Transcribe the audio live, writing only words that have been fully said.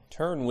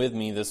turn with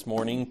me this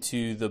morning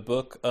to the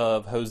book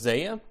of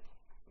Hosea.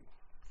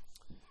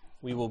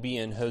 We will be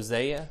in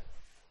Hosea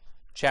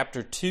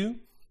chapter 2,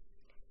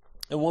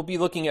 and we'll be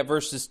looking at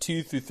verses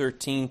 2 through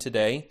 13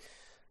 today.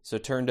 So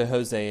turn to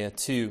Hosea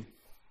 2.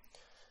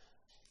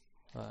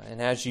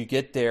 And as you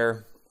get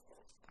there,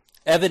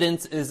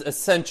 evidence is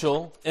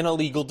essential in a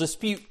legal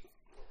dispute.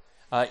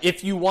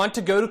 If you want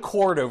to go to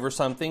court over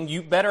something,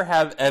 you better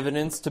have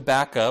evidence to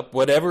back up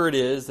whatever it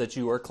is that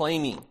you are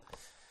claiming.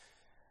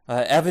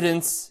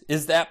 Evidence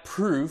is that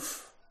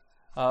proof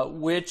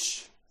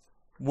which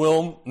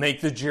will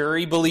make the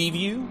jury believe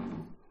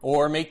you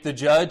or make the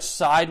judge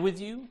side with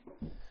you.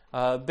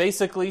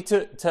 Basically,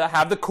 to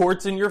have the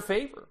courts in your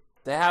favor,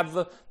 to have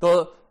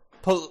the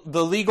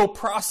legal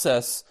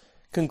process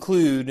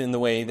conclude in the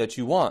way that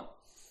you want.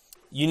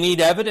 You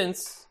need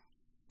evidence,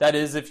 that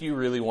is, if you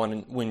really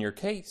want to win your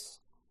case.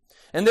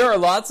 And there are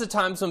lots of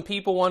times when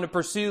people want to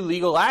pursue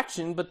legal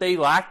action, but they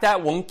lack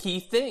that one key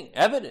thing,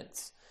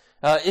 evidence.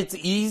 It's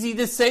easy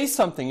to say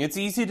something. It's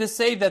easy to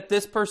say that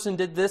this person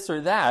did this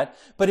or that,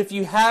 but if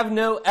you have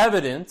no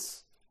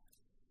evidence,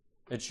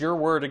 it's your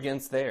word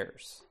against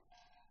theirs.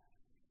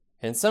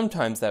 And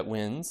sometimes that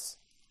wins.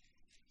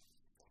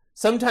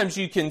 Sometimes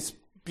you can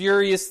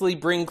spuriously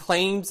bring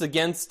claims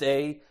against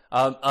a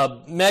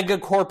mega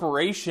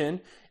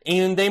corporation,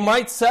 and they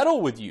might settle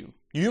with you.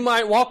 You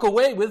might walk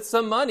away with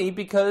some money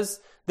because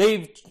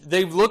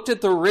they've looked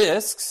at the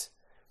risks.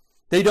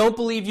 They don't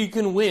believe you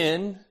can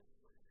win,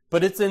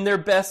 but it's in their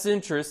best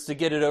interest to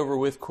get it over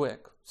with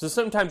quick. So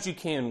sometimes you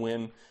can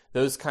win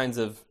those kinds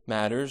of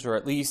matters, or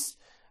at least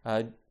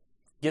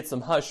get some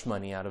hush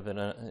money out of it,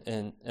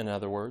 in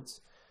other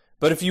words.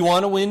 But if you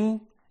want to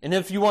win, and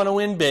if you want to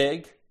win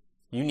big,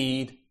 you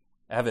need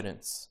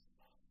evidence.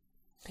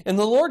 And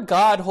the Lord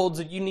God holds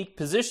a unique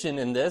position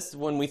in this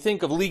when we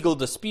think of legal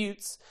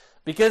disputes,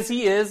 because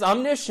He is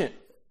omniscient.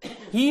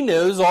 He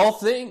knows all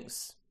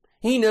things.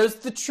 He knows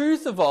the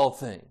truth of all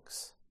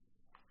things.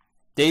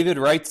 David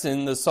writes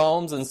in the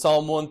Psalms, in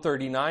Psalm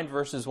 139,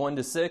 verses 1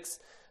 to 6,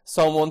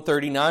 Psalm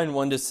 139,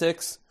 1 to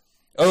 6,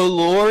 "O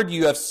Lord,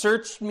 you have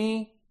searched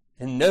me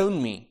and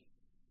known me."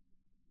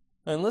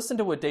 And listen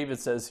to what David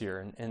says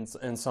here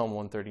in Psalm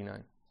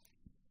 139.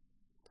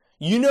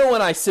 "You know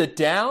when I sit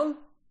down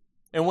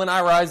and when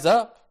I rise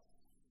up.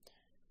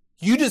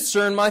 You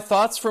discern my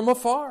thoughts from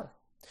afar.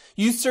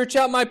 You search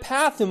out my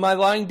path and my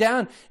lying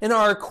down, and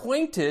are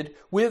acquainted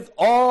with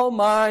all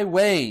my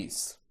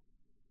ways.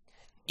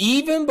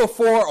 Even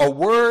before a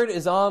word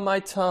is on my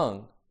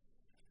tongue,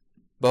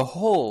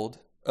 behold,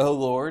 O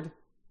Lord,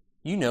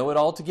 you know it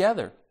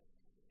altogether.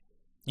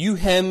 You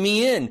hem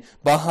me in,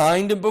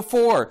 behind and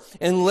before,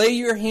 and lay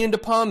your hand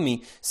upon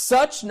me.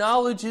 Such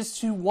knowledge is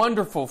too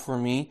wonderful for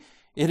me.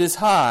 It is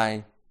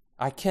high,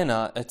 I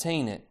cannot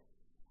attain it."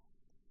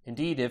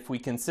 Indeed, if we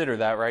consider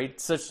that, right,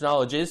 such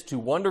knowledge is too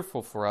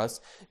wonderful for us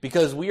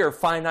because we are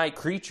finite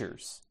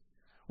creatures.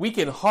 We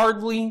can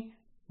hardly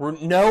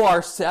know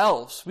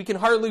ourselves. We can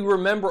hardly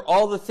remember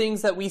all the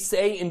things that we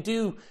say and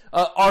do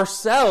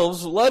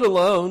ourselves, let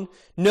alone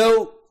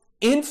know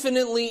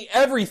infinitely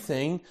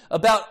everything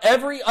about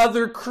every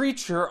other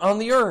creature on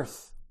the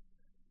earth.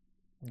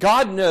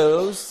 God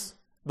knows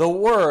the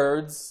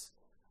words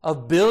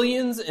of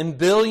billions and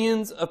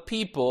billions of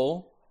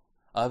people,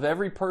 of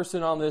every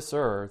person on this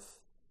earth,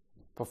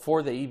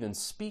 before they even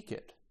speak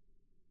it.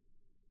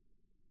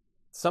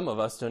 Some of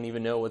us don't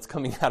even know what's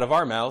coming out of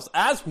our mouths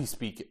as we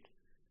speak it.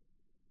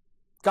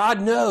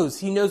 God knows.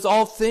 He knows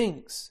all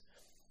things.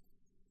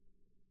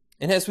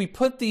 And as we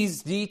put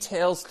these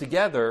details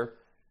together,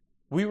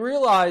 we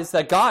realize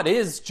that God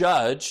is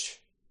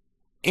judge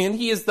and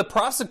He is the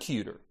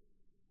prosecutor.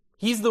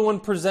 He's the one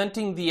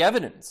presenting the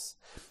evidence.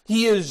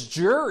 He is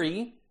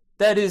jury,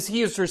 that is,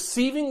 He is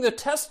receiving the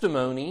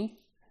testimony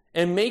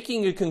and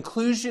making a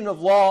conclusion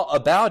of law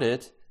about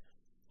it,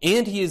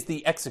 and He is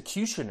the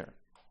executioner.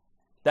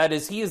 That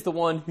is, He is the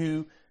one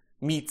who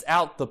metes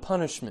out the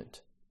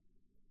punishment.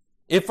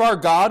 If our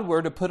God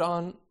were to put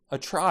on a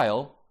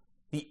trial,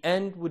 the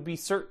end would be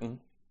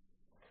certain,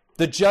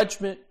 the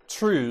judgment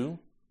true,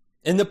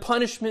 and the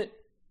punishment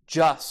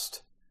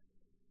just.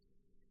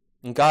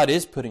 And God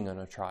is putting on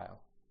a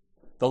trial.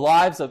 The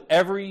lives of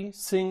every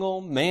single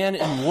man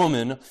and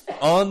woman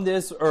on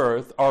this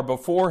earth are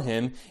before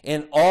Him,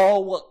 and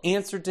all will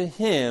answer to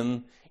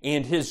Him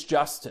and His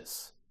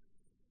justice.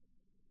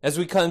 As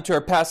we come to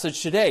our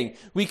passage today,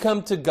 we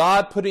come to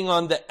God putting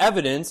on the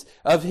evidence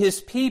of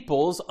His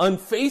people's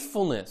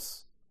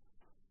unfaithfulness.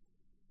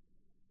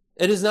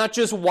 It is not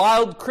just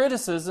wild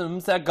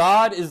criticisms that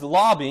God is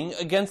lobbing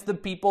against the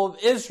people of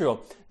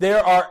Israel.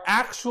 There are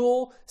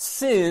actual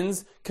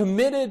sins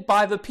committed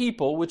by the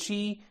people which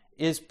He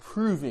is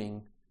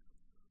proving.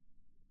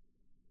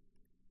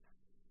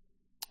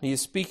 He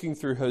is speaking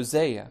through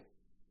Hosea.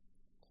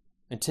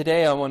 And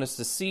today I want us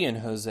to see in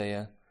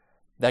Hosea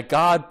that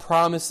God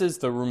promises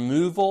the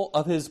removal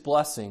of His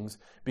blessings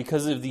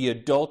because of the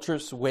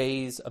adulterous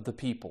ways of the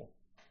people.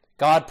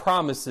 God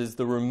promises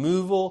the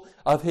removal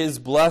of His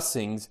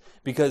blessings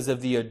because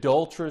of the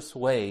adulterous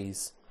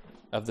ways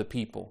of the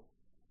people.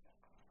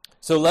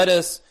 So let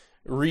us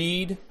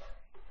read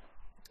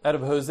out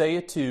of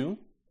Hosea 2.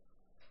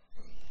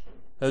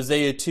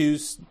 Hosea 2,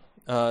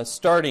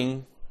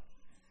 starting.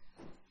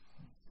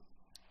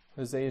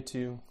 Hosea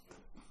 2.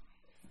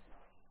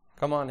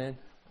 Come on in.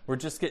 We're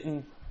just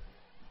getting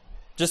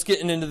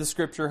into the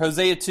scripture.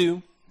 Hosea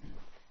 2.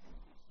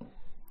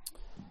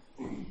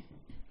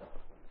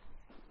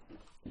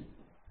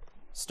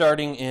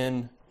 Starting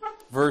in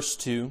verse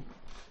 2.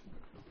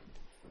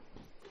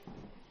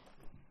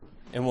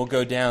 And we'll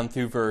go down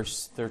through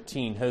verse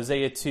 13.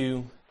 Hosea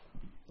 2,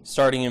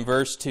 starting in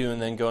verse 2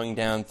 and then going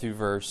down through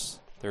verse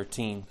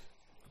 13.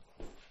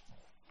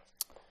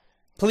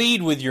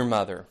 Plead with your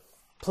mother.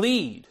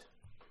 Plead.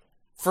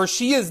 For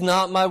she is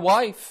not my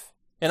wife,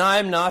 and I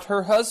am not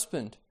her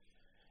husband.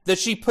 That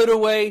she put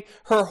away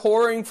her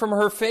whoring from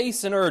her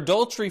face and her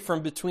adultery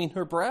from between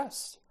her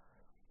breasts.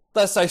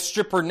 Lest I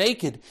strip her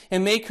naked,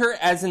 and make her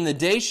as in the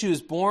day she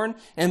was born,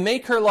 and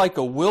make her like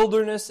a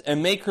wilderness,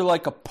 and make her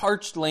like a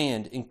parched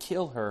land, and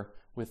kill her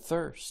with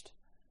thirst.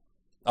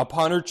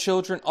 Upon her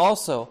children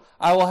also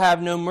I will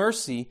have no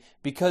mercy,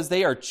 because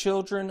they are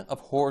children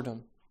of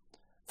whoredom.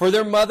 For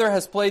their mother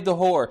has played the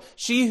whore.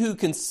 She who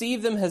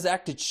conceived them has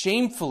acted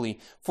shamefully,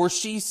 for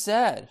she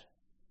said,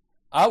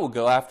 I will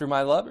go after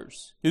my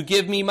lovers, who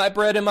give me my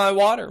bread and my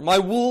water, my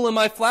wool and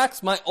my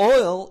flax, my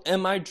oil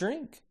and my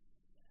drink.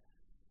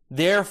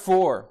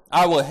 Therefore,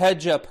 I will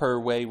hedge up her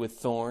way with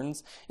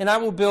thorns, and I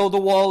will build a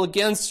wall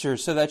against her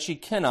so that she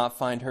cannot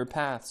find her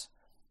paths.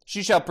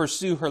 She shall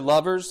pursue her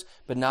lovers,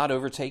 but not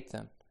overtake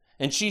them.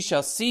 And she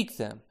shall seek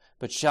them,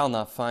 but shall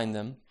not find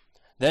them.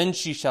 Then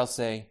she shall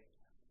say,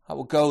 I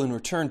will go and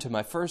return to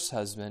my first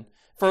husband,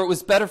 for it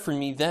was better for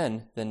me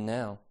then than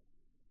now.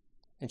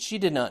 And she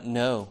did not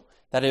know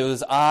that it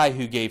was I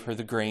who gave her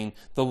the grain,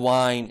 the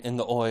wine, and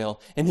the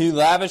oil, and who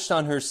lavished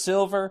on her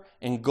silver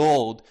and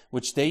gold,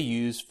 which they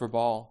used for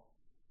Baal.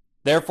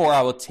 Therefore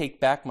I will take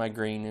back my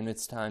grain in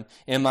its time,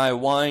 and my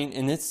wine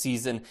in its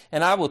season,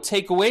 and I will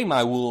take away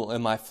my wool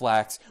and my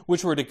flax,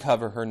 which were to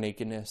cover her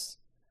nakedness.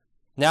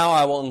 Now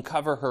I will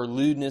uncover her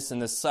lewdness in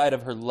the sight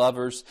of her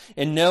lovers,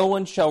 and no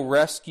one shall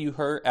rescue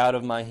her out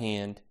of my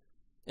hand.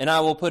 And I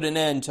will put an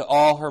end to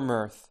all her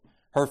mirth,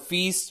 her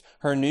feasts,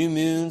 her new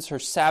moons, her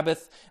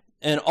Sabbath,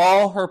 and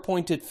all her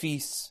appointed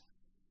feasts.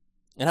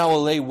 And I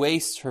will lay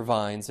waste her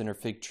vines and her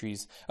fig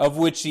trees, of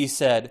which she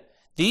said,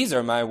 These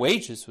are my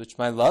wages which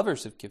my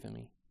lovers have given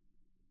me.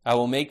 I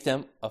will make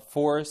them a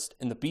forest,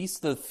 and the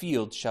beasts of the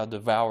field shall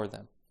devour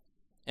them.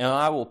 And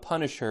I will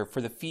punish her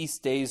for the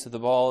feast days of the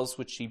Baals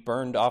which she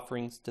burned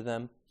offerings to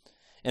them,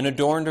 and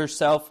adorned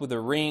herself with a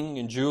ring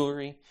and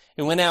jewelry,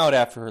 and went out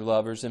after her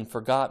lovers, and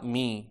forgot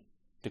me,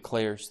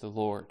 declares the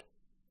Lord.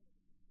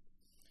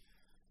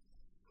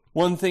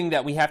 One thing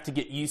that we have to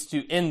get used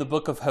to in the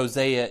book of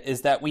Hosea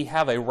is that we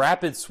have a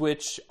rapid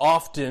switch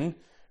often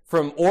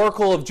from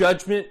oracle of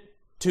judgment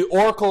to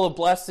oracle of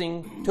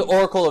blessing to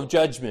oracle of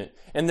judgment.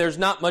 And there's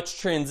not much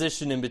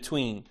transition in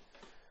between.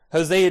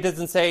 Hosea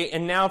doesn't say,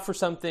 and now for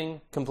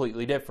something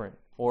completely different,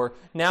 or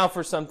now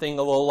for something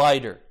a little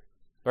lighter.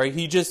 Right?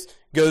 He just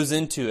goes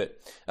into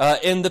it.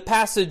 In the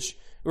passage,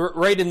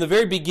 right in the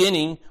very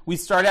beginning, we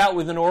start out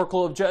with an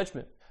oracle of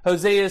judgment.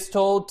 Hosea is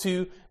told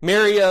to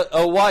marry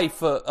a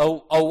wife of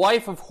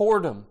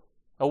whoredom,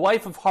 a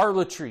wife of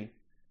harlotry,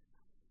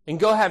 and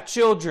go have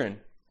children.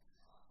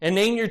 And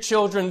name your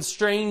children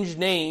strange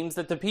names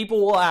that the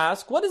people will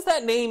ask, what does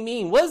that name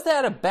mean? What is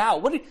that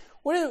about?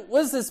 What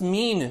does this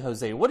mean,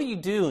 Hosea? What are you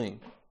doing?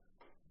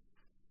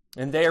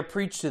 And they are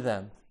preached to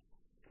them.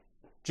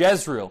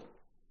 Jezreel,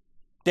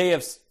 day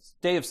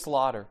of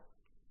slaughter.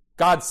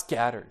 God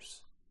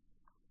scatters.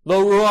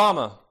 Lo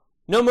Ruhamah,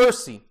 no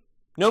mercy.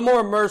 No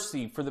more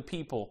mercy for the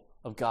people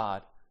of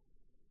God.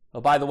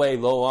 Oh, by the way,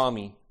 Lo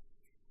Ami,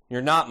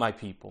 you're not my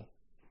people,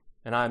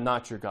 and I am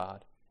not your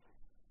God.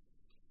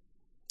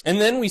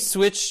 And then we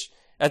switch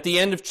at the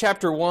end of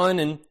chapter 1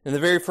 and in the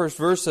very first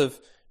verse of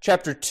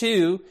chapter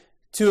 2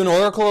 to an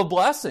oracle of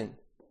blessing.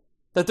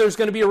 That there's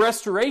going to be a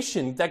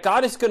restoration, that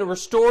God is going to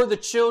restore the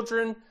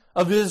children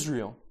of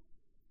Israel.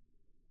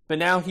 But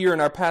now here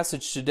in our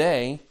passage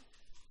today,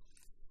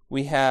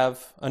 we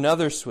have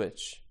another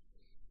switch.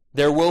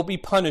 There will be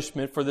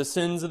punishment for the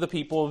sins of the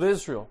people of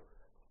Israel.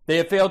 They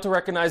have failed to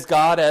recognize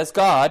God as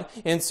God,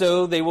 and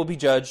so they will be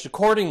judged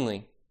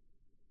accordingly.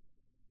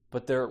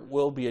 But there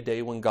will be a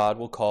day when God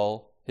will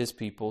call his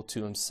people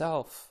to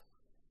himself.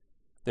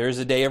 There is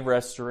a day of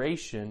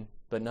restoration,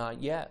 but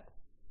not yet.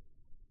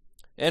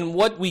 And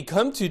what we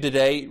come to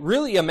today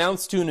really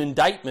amounts to an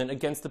indictment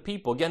against the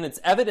people. Again, it's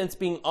evidence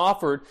being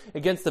offered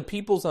against the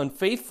people's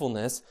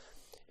unfaithfulness.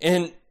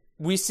 And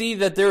we see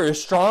that there is a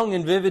strong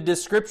and vivid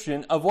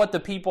description of what the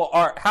people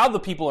are, how the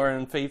people are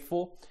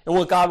unfaithful, and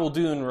what God will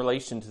do in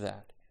relation to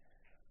that.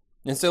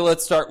 And so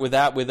let's start with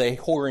that, with a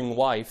whoring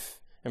wife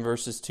in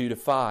verses 2 to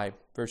 5.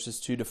 Verses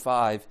 2 to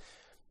 5.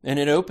 And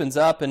it opens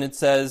up and it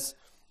says,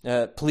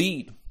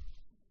 plead.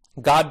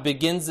 God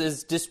begins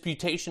his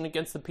disputation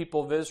against the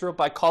people of Israel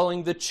by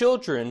calling the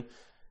children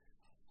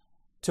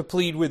to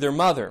plead with their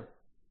mother.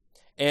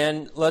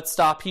 And let's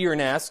stop here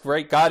and ask,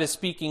 right? God is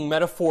speaking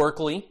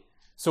metaphorically.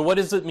 So what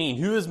does it mean?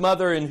 Who is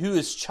mother and who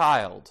is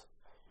child?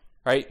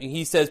 Right?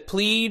 He says,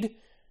 plead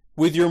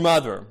with your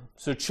mother.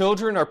 So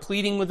children are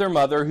pleading with their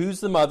mother.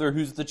 Who's the mother?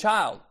 Who's the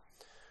child?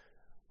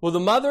 Well, the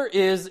mother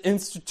is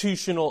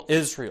institutional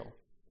Israel.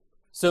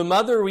 So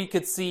mother, we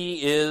could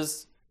see,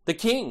 is the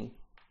king,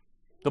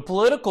 the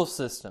political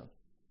system,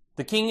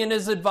 the king and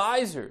his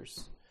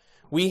advisors.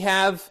 We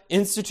have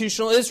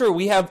institutional Israel.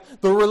 We have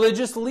the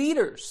religious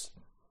leaders.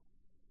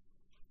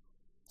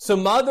 So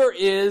mother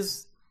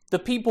is the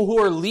people who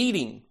are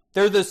leading.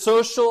 They're the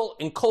social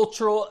and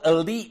cultural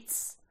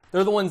elites.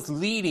 They're the ones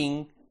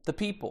leading the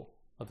people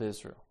of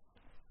Israel.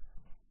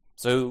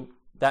 So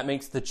that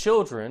makes the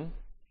children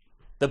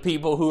the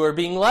people who are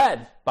being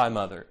led by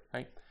mother,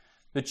 right?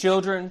 The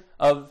children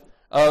of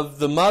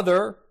the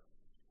mother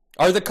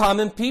are the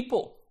common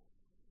people.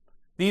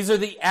 These are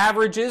the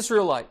average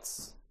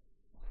Israelites,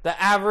 the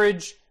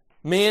average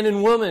man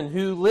and woman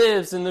who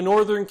lives in the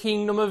northern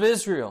kingdom of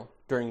Israel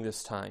during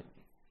this time.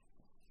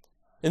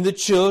 And the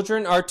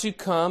children are to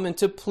come and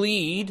to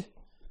plead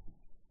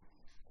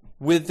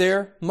with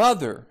their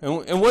mother.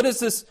 And what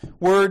does this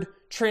word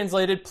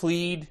translated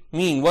plead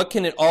mean? What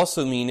can it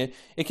also mean?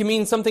 It can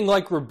mean something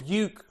like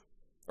rebuke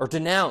or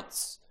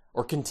denounce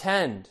or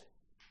contend,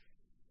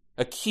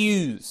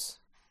 accuse.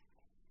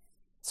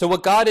 So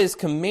what God is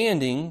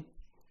commanding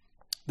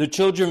the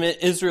children of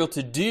Israel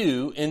to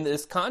do in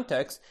this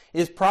context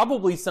is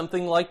probably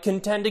something like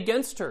contend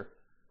against her.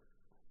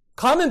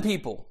 Common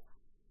people,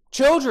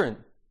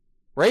 children,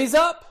 raise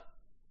up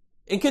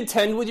and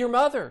contend with your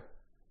mother.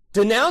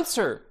 Denounce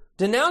her.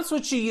 Denounce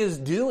what she is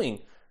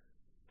doing.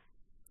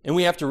 And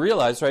we have to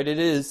realize, right, it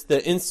is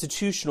the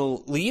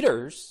institutional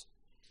leaders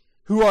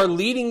who are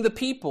leading the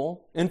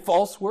people in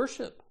false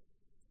worship.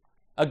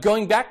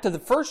 Going back to the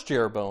first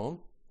Jeroboam,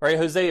 right,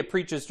 Hosea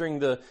preaches during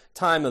the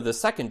time of the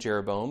second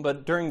Jeroboam,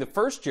 but during the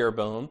first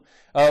Jeroboam,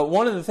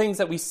 one of the things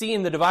that we see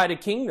in the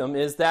divided kingdom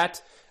is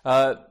that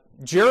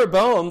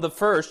Jeroboam the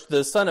first,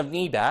 the son of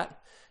Nebat,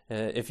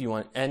 if you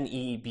want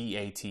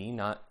Nebat,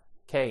 not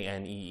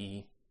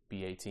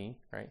Kneebat,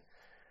 right?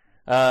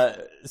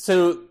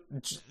 So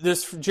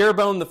this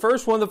Jeroboam the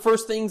first, one of the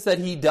first things that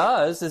he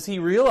does is he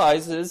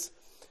realizes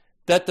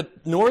that the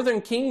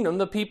northern kingdom,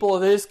 the people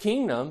of his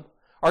kingdom,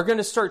 are going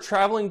to start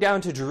traveling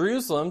down to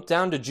Jerusalem,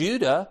 down to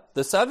Judah,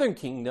 the southern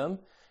kingdom,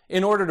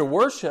 in order to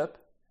worship,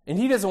 and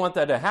he doesn't want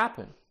that to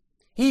happen.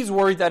 He's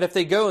worried that if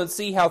they go and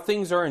see how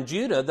things are in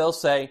Judah, they'll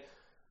say,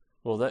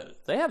 well,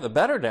 they have it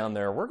better down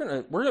there. We're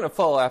going to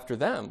follow after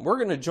them. We're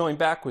going to join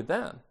back with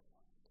them.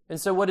 And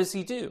so what does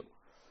he do?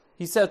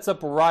 He sets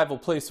up a rival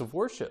place of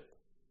worship.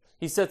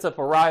 He sets up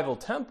a rival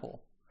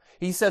temple.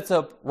 He sets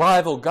up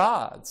rival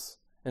gods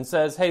and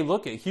says, hey,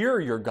 look, here are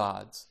your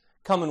gods.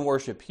 Come and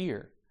worship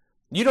here.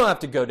 You don't have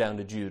to go down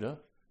to Judah.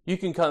 You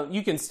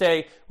can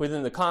stay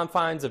within the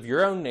confines of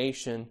your own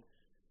nation,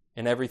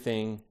 and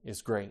everything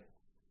is great.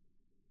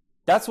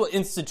 That's what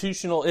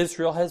institutional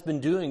Israel has been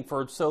doing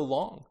for so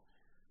long.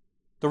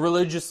 The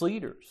religious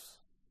leaders,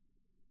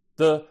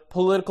 the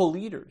political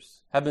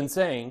leaders have been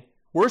saying,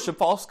 worship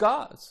false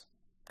gods.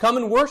 Come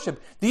and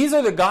worship. These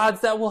are the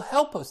gods that will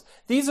help us.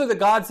 These are the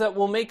gods that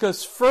will make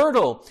us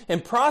fertile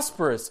and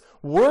prosperous.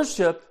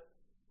 Worship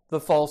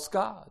the false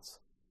gods.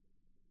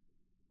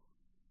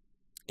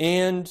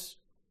 And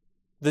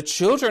the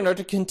children are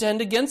to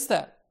contend against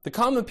that. The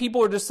common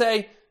people are to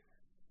say,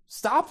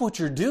 stop what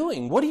you're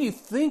doing. What are you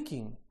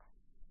thinking?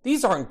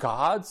 These aren't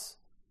gods.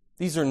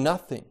 These are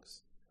nothings.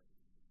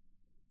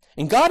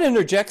 And God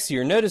interjects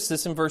here. Notice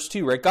this in verse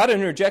 2, right? God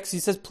interjects. He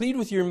says, plead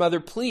with your mother,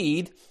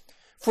 plead,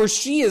 for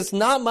she is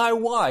not my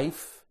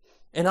wife,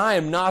 and I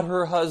am not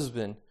her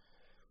husband.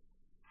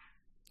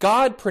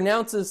 God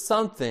pronounces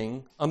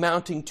something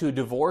amounting to a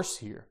divorce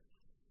here.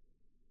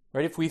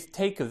 Right? If we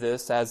take of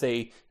this as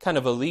a kind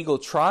of a legal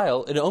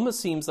trial, it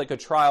almost seems like a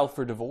trial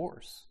for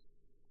divorce.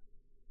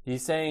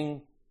 He's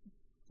saying,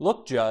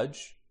 look,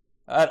 judge,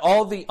 at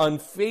all the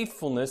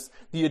unfaithfulness,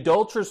 the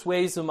adulterous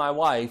ways of my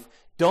wife,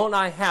 don't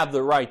I have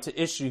the right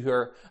to issue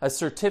her a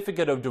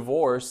certificate of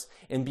divorce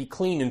and be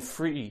clean and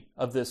free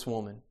of this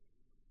woman?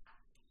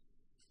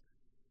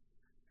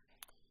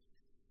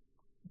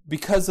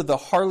 Because of the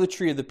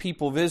harlotry of the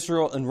people of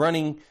Israel and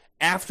running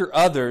after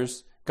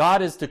others,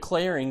 God is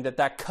declaring that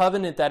that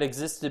covenant that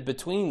existed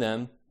between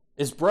them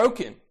is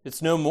broken.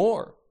 It's no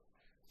more.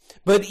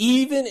 But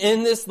even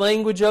in this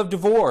language of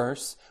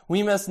divorce,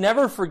 we must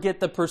never forget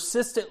the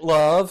persistent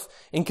love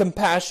and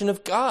compassion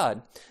of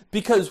God.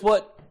 Because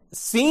what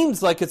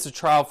seems like it's a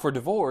trial for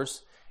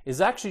divorce is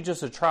actually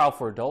just a trial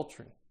for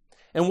adultery.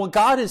 And what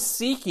God is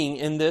seeking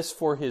in this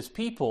for his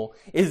people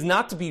is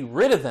not to be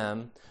rid of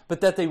them,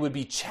 but that they would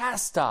be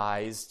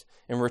chastised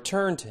and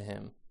return to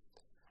him.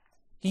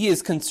 He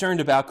is concerned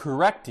about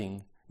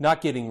correcting, not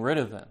getting rid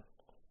of them.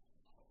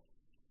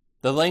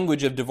 The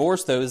language of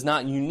divorce, though, is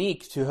not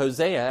unique to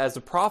Hosea as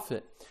a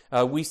prophet.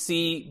 We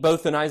see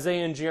both in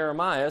Isaiah and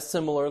Jeremiah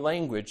similar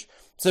language.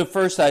 So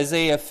first,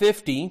 Isaiah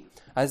 50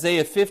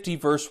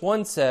 verse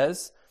 1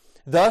 says,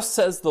 thus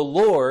says the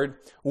Lord,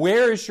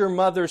 where is your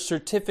mother's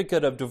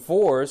certificate of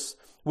divorce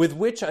with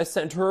which I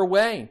sent her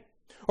away?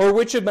 Or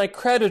which of my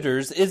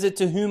creditors is it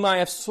to whom I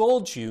have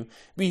sold you?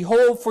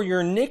 Behold, for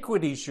your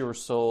iniquities you were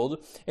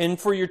sold, and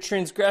for your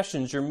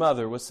transgressions your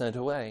mother was sent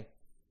away.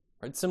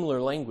 Right?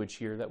 Similar language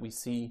here that we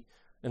see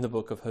in the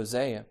book of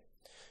Hosea.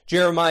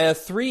 Jeremiah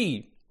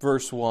 3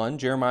 verse 1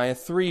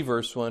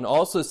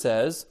 also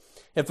says,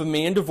 if a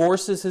man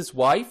divorces his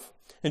wife,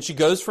 and she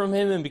goes from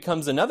him and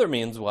becomes another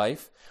man's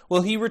wife,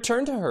 will he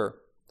return to her?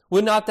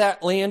 Would not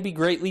that land be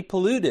greatly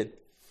polluted?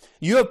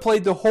 You have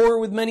played the whore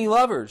with many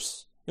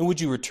lovers, and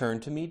would you return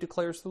to me,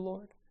 declares the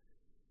Lord?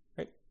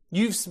 Right?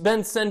 You've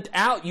been sent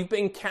out, you've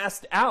been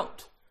cast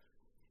out.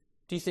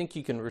 Do you think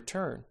you can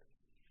return?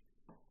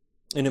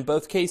 And in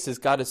both cases,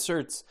 God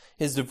asserts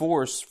his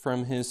divorce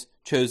from his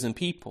chosen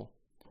people.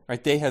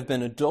 Right? They have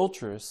been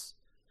adulterous,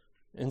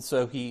 and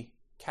so he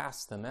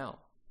casts them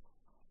out.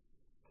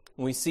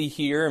 We see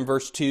here in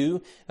verse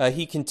 2,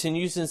 he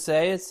continues and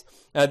says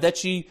that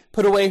she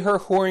put away her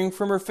whoring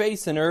from her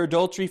face and her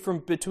adultery from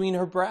between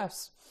her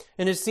breasts.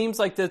 And it seems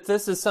like that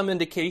this is some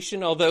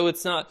indication, although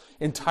it's not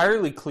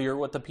entirely clear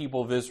what the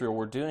people of Israel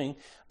were doing,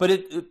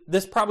 but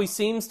this probably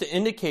seems to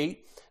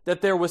indicate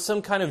that there was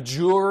some kind of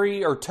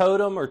jewelry or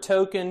totem or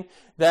token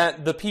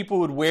that the people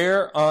would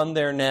wear on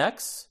their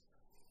necks,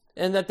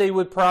 and that they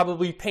would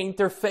probably paint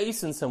their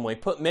face in some way,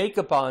 put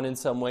makeup on in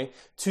some way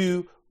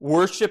to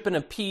worship and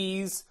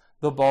appease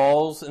the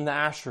Baals and the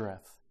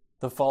Ashereth,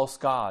 the false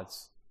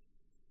gods.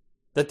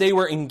 That they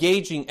were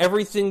engaging,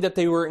 everything that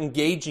they were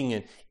engaging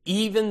in,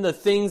 even the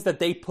things that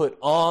they put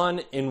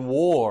on in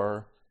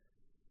war,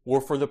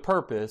 were for the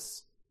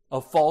purpose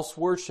of false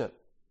worship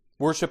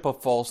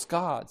of false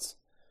gods.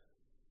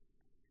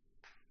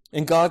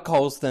 And God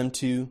calls them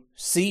to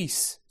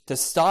cease, to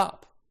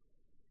stop,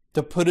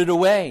 to put it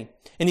away.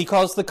 And he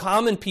calls the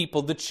common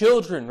people, the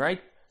children,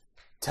 right?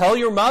 Tell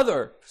your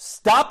mother,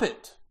 stop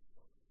it.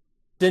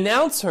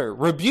 Denounce her,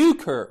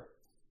 rebuke her,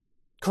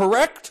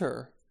 correct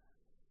her.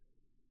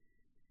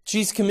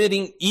 She's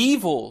committing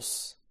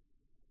evils.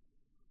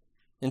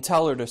 And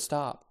tell her to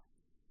stop.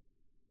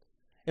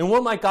 And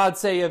what might God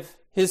say of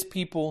his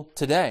people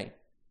today?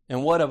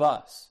 And what of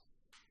us?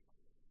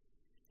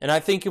 And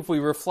I think if we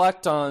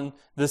reflect on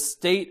the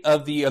state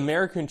of the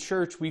American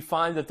church, we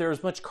find that there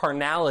is much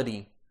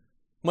carnality,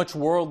 much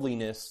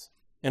worldliness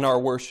in our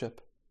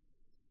worship.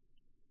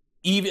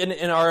 Even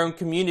in our own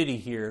community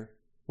here,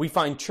 we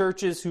find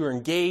churches who are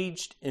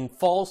engaged in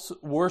false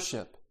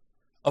worship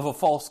of a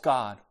false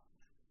god.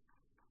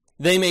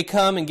 They may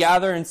come and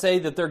gather and say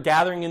that they're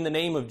gathering in the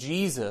name of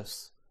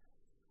Jesus,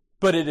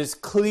 but it is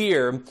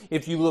clear,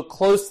 if you look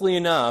closely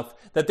enough,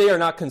 that they are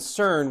not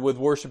concerned with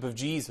worship of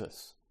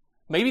Jesus.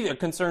 Maybe they're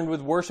concerned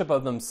with worship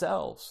of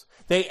themselves.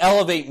 They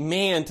elevate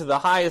man to the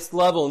highest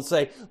level and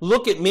say,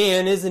 look at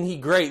man, isn't he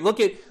great?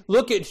 Look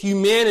at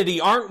humanity,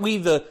 aren't we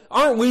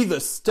the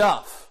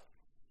stuff?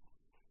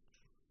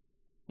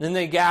 Then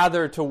they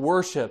gather to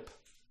worship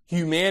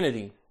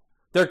humanity.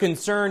 They're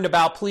concerned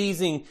about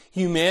pleasing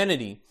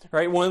humanity,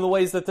 right? One of the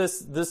ways that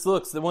this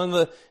looks, one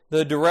of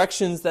the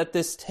directions that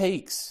this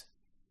takes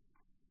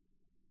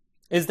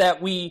is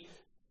that we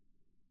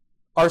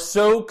are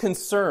so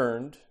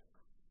concerned,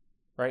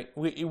 right?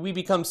 We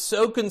become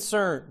so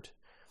concerned.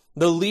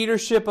 The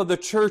leadership of the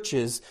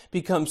churches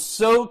becomes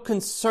so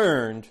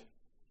concerned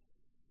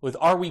with,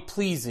 are we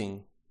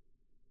pleasing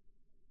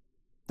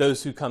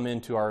those who come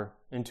into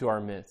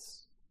our midst?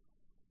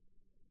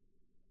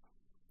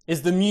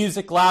 Is the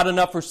music loud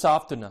enough or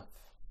soft enough?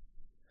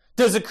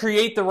 Does it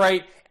create the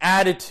right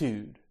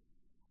attitude?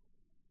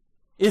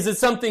 Is it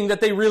something that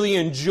they really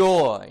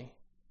enjoy?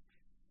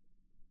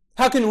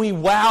 How can we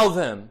wow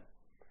them?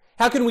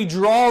 How can we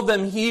draw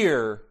them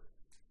here?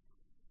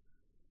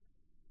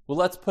 Well,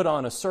 let's put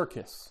on a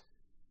circus.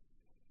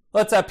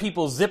 Let's have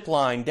people zip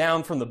line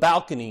down from the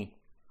balcony.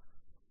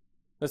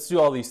 Let's do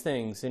all these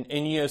things. And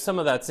you know, some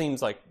of that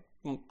seems like,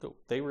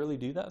 they really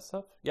do that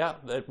stuff? Yeah,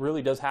 that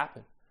really does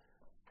happen.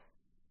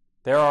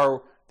 There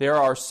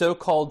are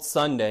so-called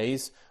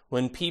Sundays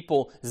when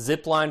people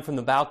zip line from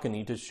the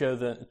balcony to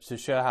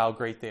show how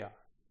great they are.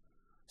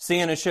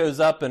 Santa shows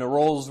up in a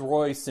Rolls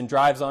Royce and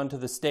drives onto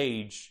the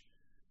stage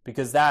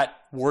because that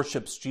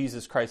worships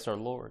Jesus Christ our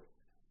Lord.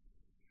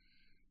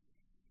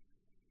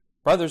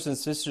 Brothers and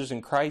sisters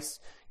in Christ,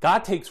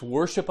 God takes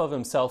worship of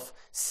himself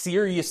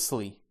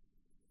seriously.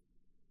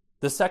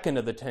 The second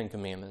of the 10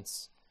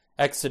 Commandments,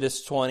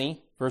 Exodus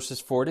 20, verses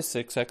 4 to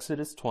 6,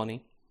 Exodus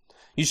 20.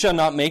 You shall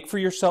not make for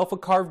yourself a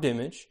carved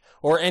image,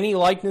 or any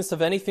likeness of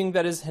anything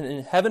that is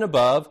in heaven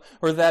above,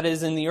 or that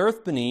is in the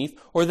earth beneath,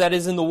 or that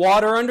is in the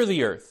water under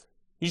the earth.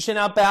 You shall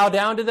not bow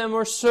down to them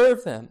or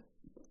serve them.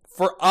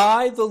 For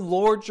I, the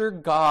Lord your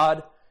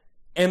God,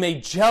 am a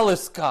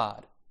jealous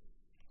God,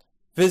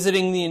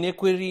 visiting the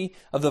iniquity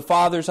of the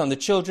fathers on the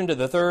children to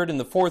the third and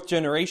the fourth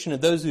generation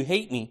of those who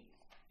hate me,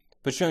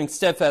 but showing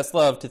steadfast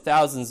love to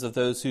thousands of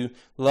those who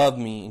love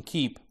me and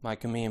keep my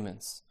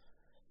commandments.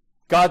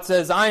 God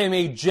says, I am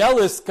a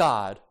jealous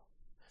God.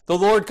 The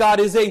Lord God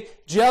is a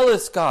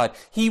jealous God.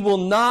 He will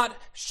not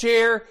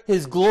share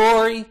his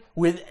glory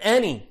with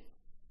any,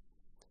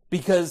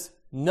 because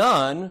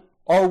none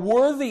are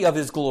worthy of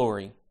his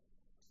glory.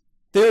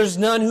 There is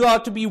none who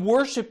ought to be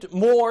worshipped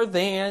more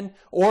than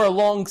or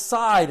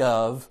alongside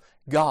of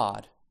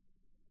God.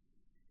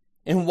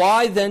 And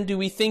why then do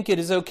we think it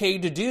is okay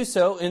to do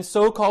so in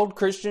so-called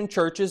Christian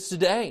churches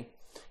today?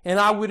 And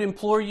I would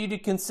implore you to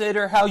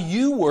consider how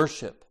you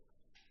worship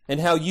and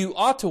how you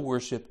ought to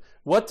worship.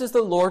 What does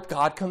the Lord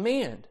God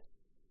command?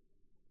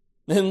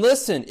 And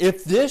listen,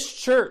 if this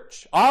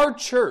church, our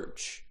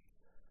church,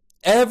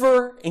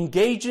 ever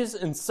engages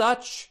in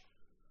such,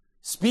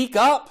 speak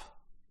up,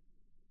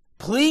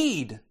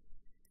 plead,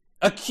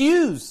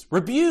 accuse,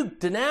 rebuke,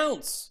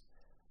 denounce,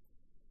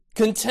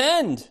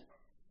 contend.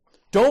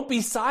 Don't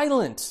be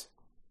silent.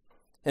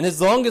 And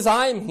as long as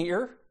I am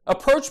here,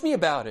 approach me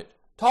about it.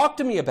 Talk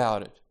to me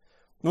about it.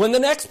 When the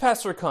next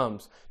pastor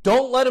comes,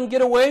 don't let him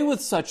get away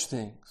with such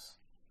things.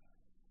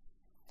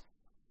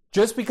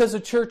 Just because a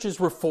church is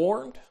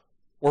Reformed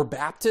or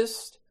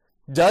Baptist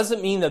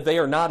doesn't mean that they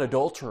are not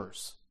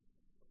adulterers.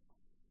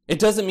 It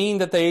doesn't mean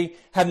that they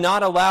have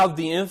not allowed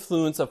the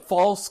influence of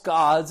false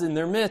gods in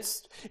their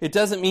midst. It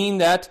doesn't mean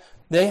that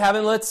they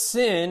haven't let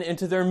sin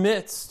into their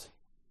midst.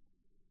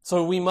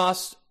 So we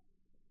must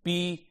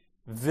be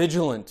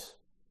vigilant,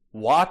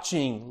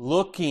 watching,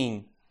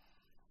 looking,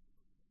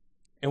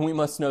 and we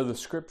must know the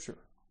Scripture.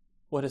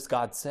 What does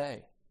God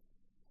say?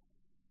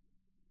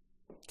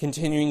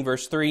 Continuing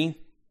verse 3,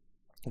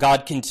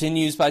 God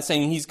continues by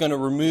saying He's going to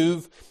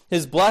remove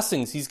His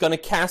blessings. He's going to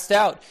cast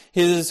out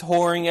His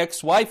whoring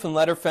ex-wife and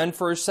let her fend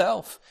for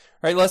herself.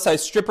 Right? Lest I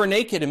strip her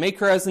naked and make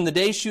her as in the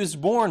day she was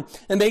born,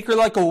 and make her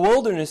like a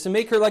wilderness, and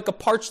make her like a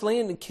parched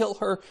land, and kill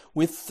her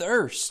with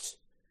thirst.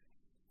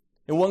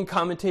 And one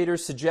commentator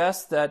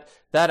suggests that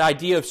that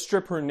idea of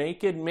strip her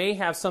naked may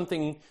have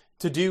something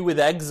to do with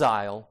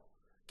exile,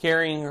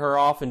 carrying her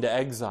off into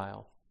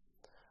exile.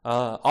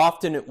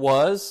 Often it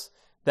was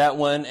that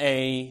when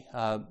a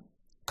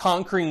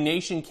conquering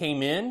nation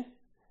came in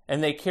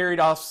and they carried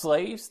off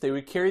slaves, they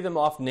would carry them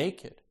off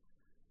naked.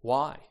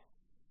 Why?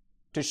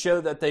 To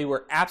show that they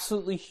were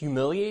absolutely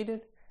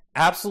humiliated,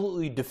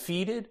 absolutely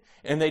defeated,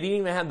 and they didn't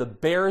even have the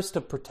barest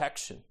of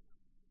protection.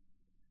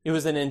 It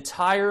was an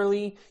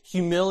entirely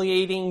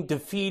humiliating,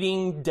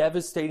 defeating,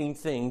 devastating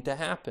thing to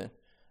happen.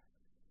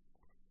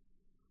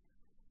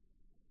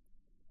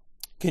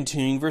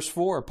 Continuing verse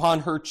 4,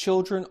 upon her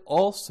children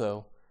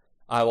also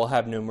I will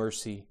have no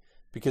mercy,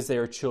 because they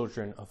are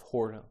children of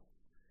whoredom.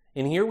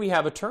 And here we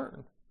have a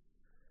turn.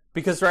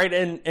 Because right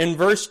in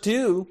verse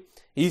 2,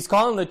 he's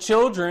calling the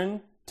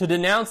children to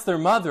denounce their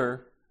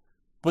mother,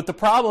 but the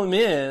problem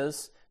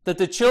is that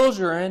the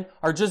children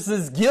are just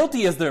as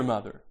guilty as their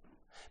mother.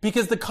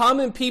 Because the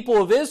common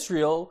people of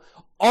Israel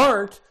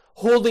aren't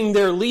holding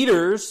their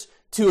leaders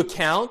to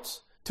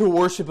account, to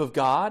worship of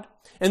God.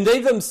 And they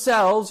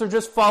themselves are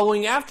just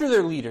following after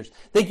their leaders.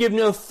 They give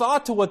no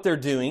thought to what they're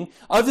doing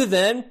other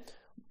than,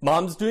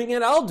 Mom's doing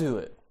it, I'll do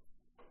it.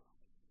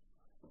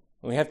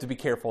 We have to be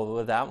careful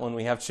with that when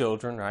we have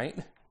children, right?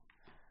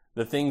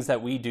 The things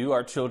that we do,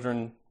 our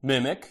children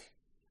mimic.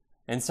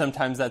 And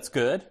sometimes that's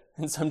good,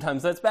 and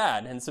sometimes that's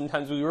bad. And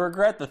sometimes we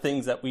regret the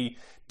things that we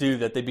do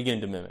that they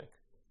begin to mimic.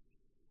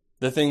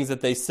 The things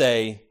that they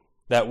say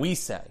that we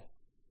say.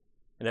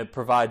 And it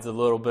provides a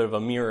little bit of a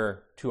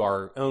mirror to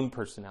our own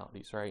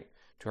personalities, right?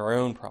 To our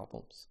own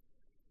problems.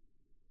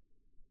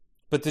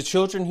 But the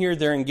children here,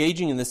 they're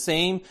engaging in the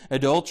same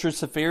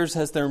adulterous affairs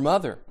as their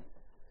mother.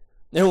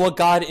 And what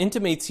God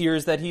intimates here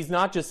is that He's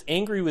not just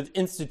angry with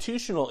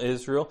institutional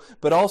Israel,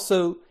 but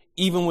also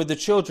even with the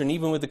children,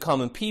 even with the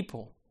common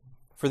people.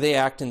 For they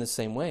act in the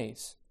same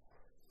ways.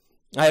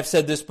 I have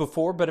said this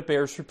before, but it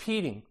bears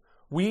repeating.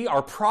 We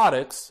are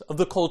products of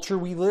the culture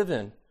we live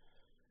in.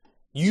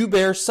 You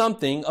bear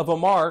something of a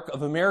mark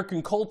of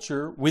American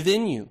culture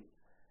within you.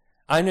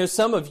 I know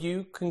some of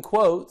you can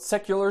quote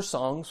secular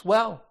songs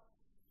well.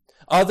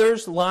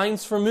 Others,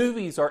 lines from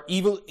movies are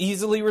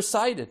easily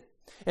recited.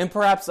 And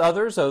perhaps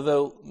others,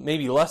 although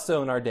maybe less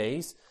so in our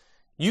days,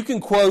 you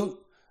can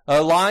quote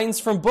lines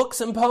from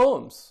books and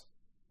poems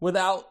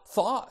without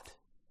thought.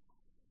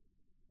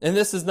 And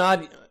this is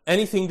not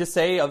anything to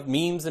say of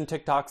memes and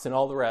TikToks and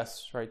all the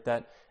rest, right?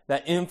 That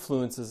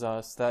influences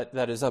us,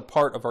 that is a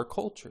part of our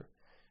culture.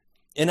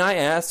 And I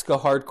ask a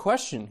hard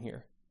question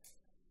here.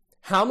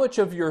 How much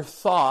of your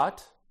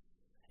thought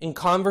and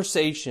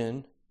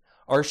conversation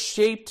are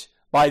shaped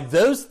by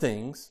those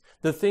things,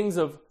 the things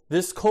of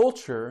this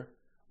culture,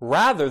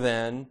 rather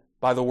than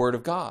by the Word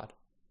of God?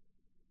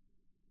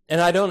 And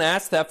I don't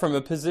ask that from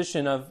a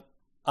position of,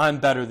 I'm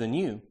better than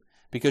you,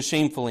 because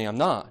shamefully I'm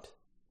not.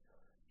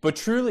 But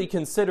truly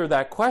consider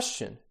that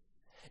question.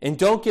 And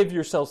don't give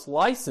yourselves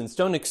license.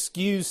 Don't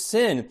excuse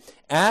sin.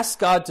 Ask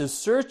God to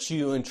search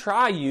you and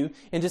try you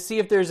and to see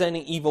if there's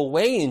any evil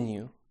way in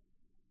you.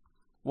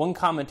 One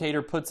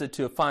commentator puts it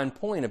to a fine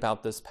point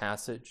about this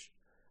passage.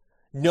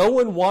 No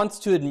one wants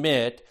to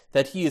admit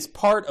that he is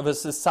part of a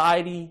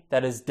society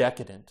that is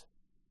decadent,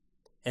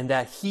 and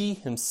that he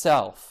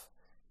himself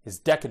is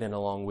decadent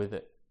along with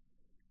it.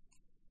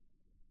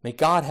 May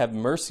God have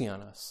mercy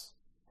on us,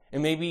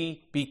 and may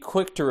we be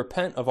quick to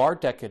repent of our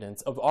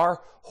decadence, of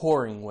our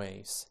whoring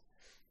ways.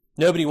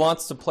 Nobody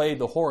wants to play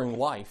the whoring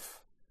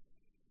wife.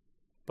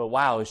 But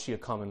wow, is she a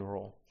common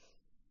rule.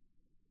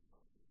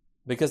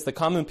 Because the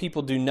common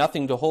people do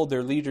nothing to hold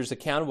their leaders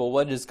accountable,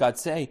 what does God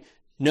say?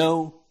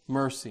 No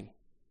mercy.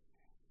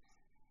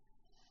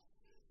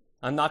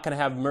 I'm not going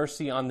to have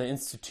mercy on the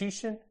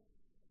institution,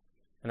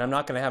 and I'm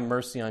not going to have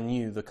mercy on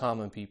you, the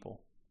common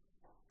people,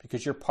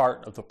 because you're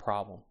part of the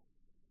problem.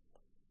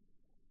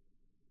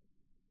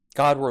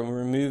 God will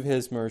remove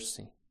his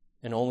mercy,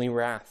 and only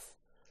wrath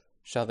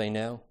shall they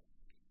know.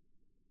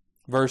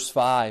 Verse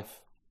 5,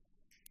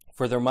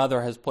 for their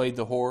mother has played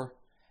the whore,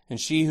 and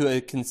she who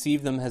had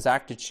conceived them has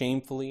acted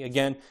shamefully.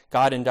 Again,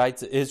 God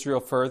indicts Israel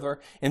further,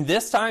 and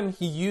this time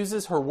he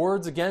uses her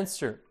words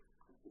against her.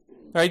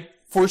 Right?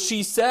 For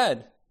she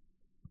said,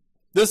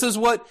 this is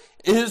what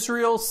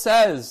Israel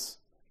says.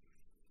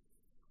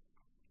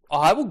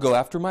 I will go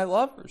after my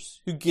lovers,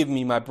 who give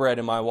me my bread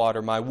and my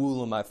water, my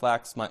wool and my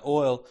flax, my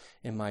oil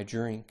and my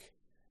drink.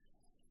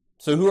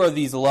 So who are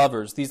these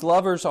lovers? These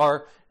lovers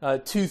are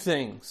two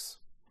things.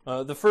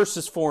 The first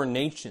is foreign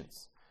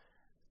nations.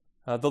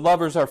 The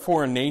lovers are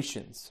foreign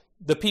nations.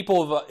 The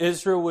people of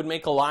Israel would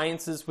make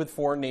alliances with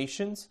foreign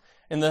nations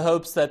in the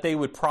hopes that they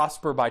would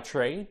prosper by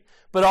trade,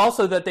 but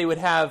also that they would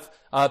have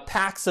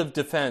pacts of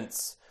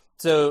defense.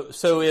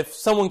 So if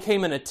someone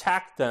came and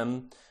attacked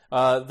them,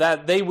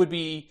 that they would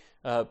be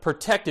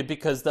protected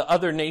because the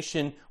other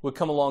nation would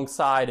come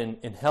alongside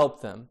and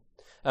help them.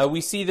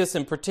 We see this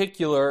in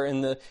particular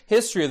in the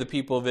history of the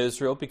people of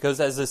Israel, because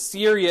as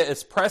Assyria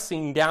is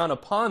pressing down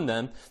upon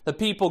them, the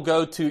people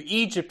go to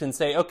Egypt and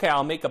say, okay,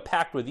 I'll make a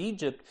pact with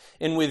Egypt,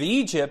 and with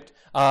Egypt,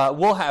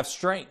 we'll have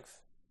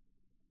strength.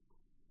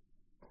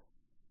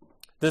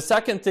 The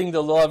second thing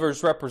the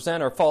lovers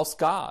represent are false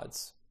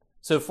gods.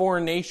 So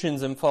foreign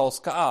nations and false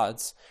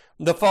gods.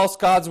 The false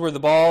gods were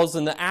the Baals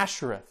and the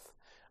Ashereth.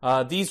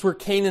 These were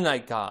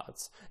Canaanite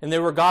gods, and they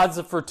were gods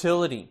of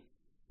fertility.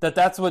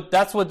 That's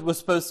what was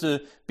supposed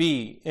to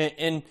be.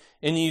 And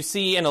you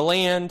see in a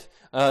land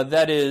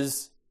that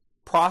is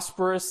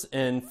prosperous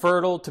and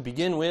fertile to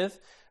begin with,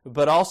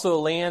 but also a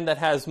land that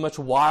has much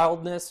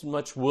wildness,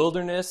 much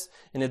wilderness,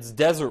 and its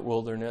desert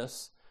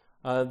wilderness,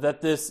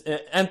 that this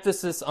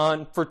emphasis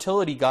on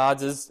fertility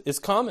gods is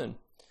common.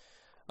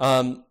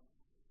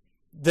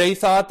 They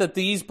thought that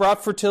these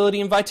brought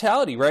fertility and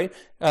vitality, right?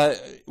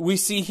 We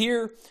see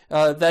here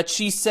that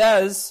she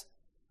says,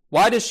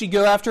 why does she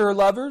go after her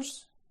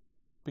lovers?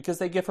 Because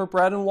they give her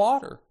bread and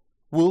water,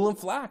 wool and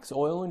flax,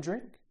 oil and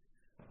drink.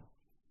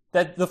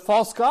 That the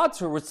false gods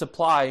would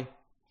supply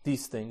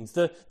these things.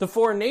 The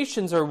foreign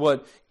nations are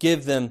what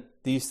give them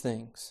these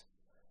things.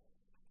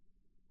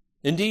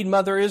 Indeed,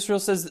 Mother Israel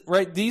says,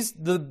 right,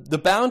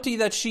 the bounty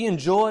that she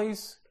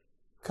enjoys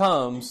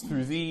comes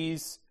through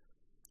these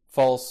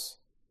false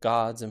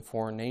gods and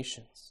foreign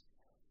nations.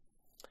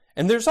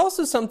 And there's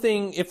also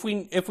something, if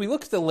we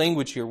look at the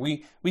language here,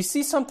 we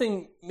see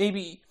something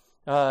maybe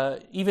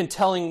even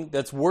telling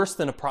that's worse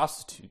than a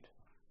prostitute.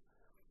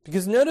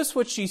 Because notice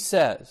what she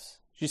says.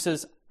 She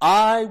says,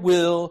 I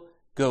will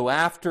go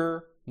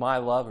after my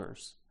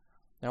lovers.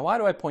 Now, why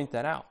do I point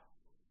that out?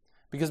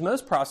 Because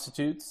most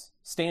prostitutes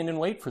stand and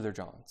wait for their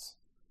Johns.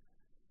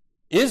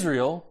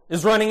 Israel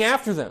is running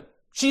after them.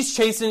 She's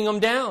chasing them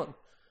down.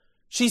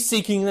 She's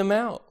seeking them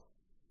out.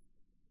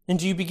 And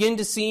do you begin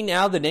to see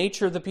now the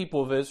nature of the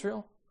people of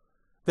Israel?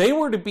 They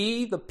were to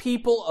be the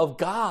people of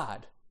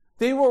God.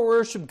 They will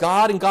worship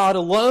God and God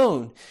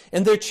alone.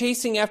 And they're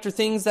chasing after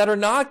things that are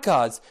not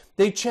God's.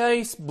 They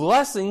chase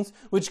blessings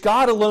which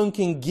God alone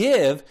can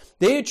give.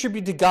 They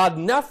attribute to God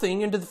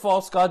nothing and to the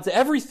false gods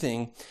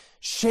everything.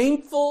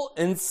 Shameful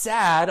and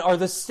sad are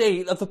the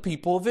state of the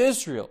people of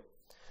Israel.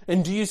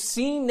 And do you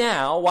see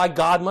now why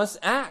God must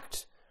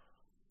act?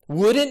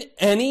 Wouldn't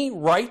any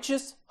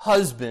righteous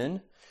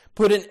husband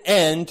put an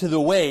end to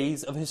the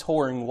ways of his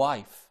whoring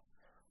wife?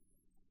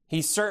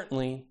 He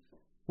certainly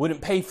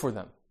wouldn't pay for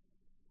them.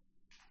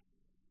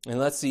 And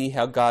let's see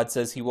how God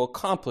says he will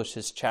accomplish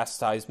his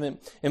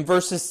chastisement. In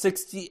verses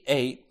 6 to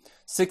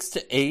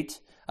 8,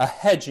 a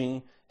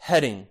hedging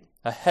heading,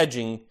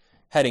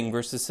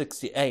 verses 6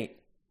 to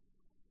 8.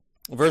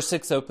 Verse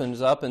 6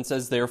 opens up and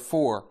says,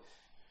 therefore.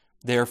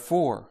 And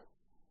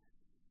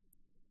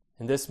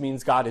this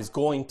means God is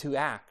going to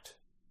act.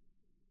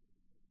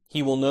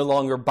 He will no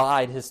longer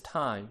bide his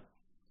time.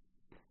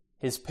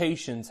 His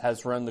patience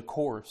has run the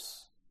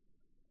course.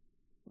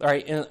 All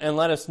right, and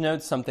let us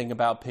note something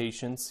about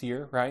patience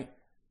here, right?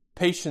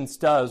 Patience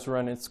does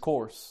run its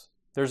course.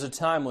 There's a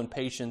time when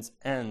patience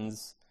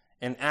ends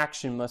and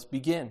action must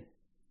begin.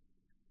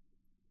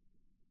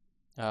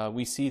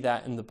 We see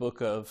that in the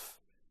book of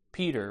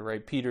Peter,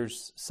 right?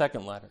 Peter's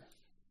second letter.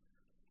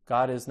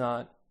 God is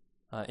not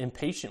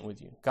impatient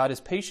with you. God is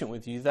patient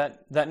with you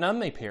that none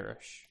may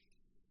perish.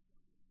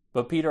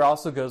 But Peter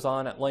also goes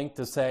on at length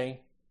to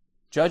say,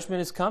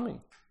 judgment is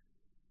coming.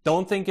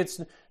 Don't think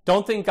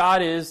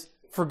God is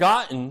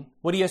forgotten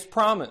what he has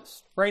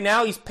promised. Right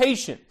now he's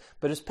patient,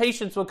 but his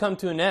patience will come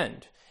to an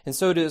end. And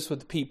so it is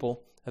with the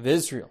people of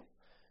Israel.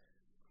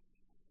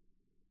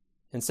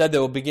 Instead, they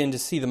will begin to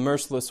see the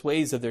merciless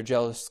ways of their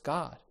jealous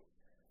God.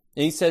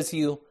 And he says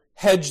he'll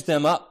hedge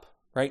them up,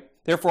 right?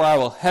 Therefore I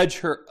will hedge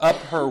her up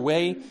her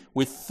way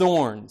with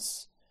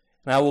thorns,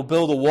 and I will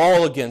build a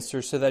wall against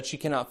her so that she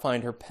cannot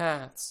find her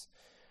paths.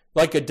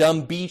 Like a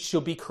dumb beast,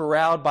 she'll be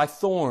corralled by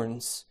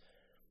thorns.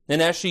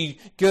 And as she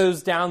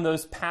goes down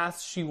those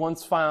paths she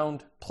once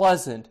found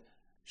pleasant,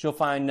 she'll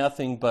find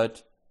nothing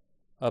but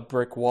a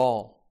brick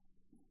wall.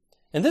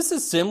 And this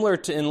is similar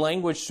in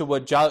language to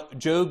what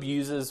Job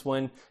uses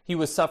when he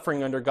was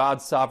suffering under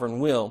God's sovereign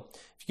will.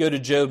 If you go to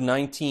Job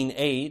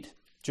 19:8,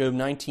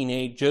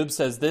 Job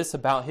says this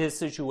about his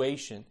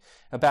situation,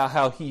 about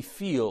how he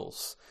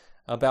feels,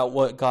 about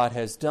what God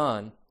has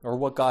done or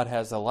what God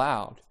has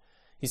allowed.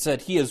 He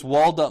said, "He has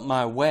walled up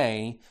my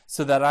way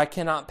so that I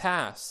cannot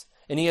pass,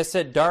 and he has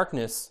set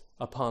darkness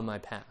upon my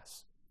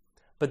paths."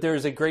 But there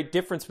is a great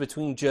difference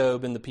between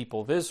Job and the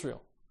people of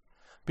Israel,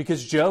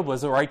 because Job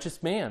was a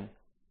righteous man.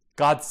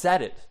 God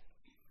said it,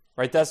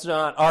 right? That's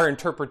not our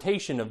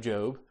interpretation of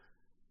Job.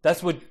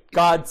 That's what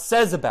God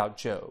says about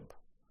Job.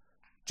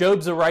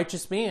 Job's a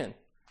righteous man.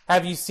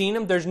 Have you seen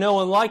him? There's no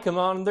one like him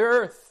on the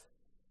earth.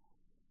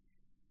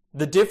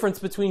 The difference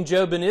between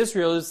Job and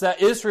Israel is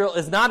that Israel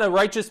is not a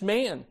righteous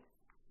man.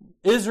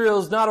 Israel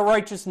is not a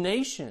righteous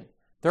nation.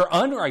 They're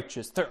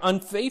unrighteous. They're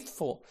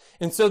unfaithful.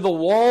 And so the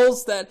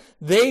walls that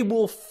they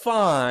will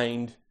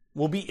find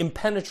will be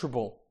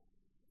impenetrable.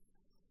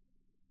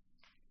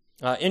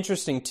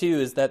 Interesting, too,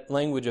 is that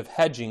language of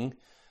hedging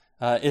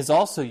is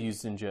also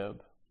used in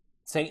Job.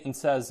 Satan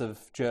says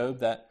of Job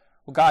that,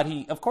 well,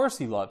 God, of course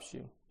he loves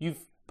you.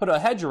 You've put a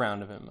hedge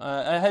around him,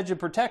 a hedge of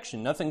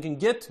protection. Nothing can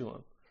get to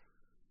him.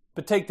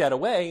 But take that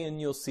away and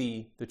you'll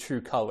see the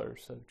true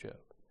colors of Job.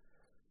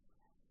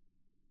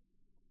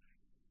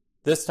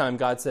 This time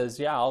God says,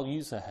 yeah, I'll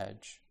use a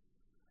hedge,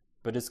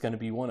 but it's going to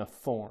be one of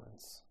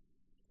thorns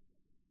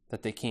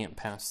that they can't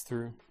pass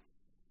through.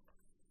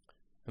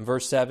 In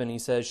verse 7, he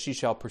says, she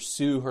shall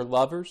pursue her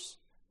lovers,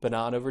 but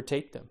not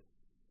overtake them.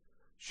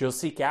 She'll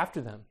seek after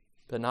them,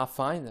 but not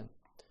find them.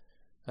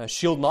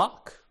 She'll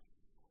knock,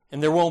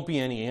 and there won't be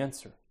any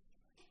answer.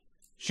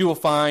 She will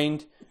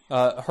find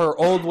her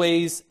old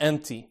ways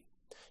empty.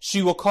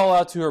 She will call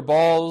out to her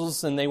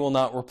balls, and they will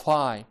not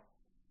reply.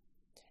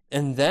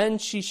 And then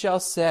she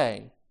shall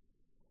say,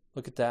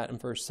 look at that in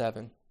verse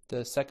 7,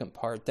 the second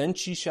part. Then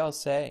she shall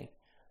say,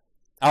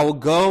 I will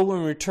go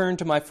and return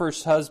to my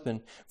first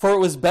husband, for it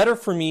was better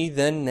for me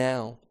than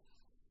now.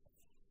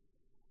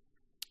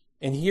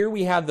 And here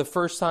we have the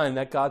first sign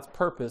that God's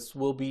purpose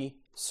will be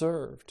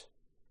served.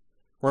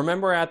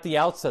 Remember at the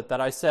outset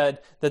that I said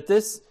that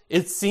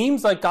it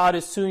seems like God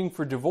is suing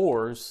for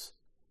divorce,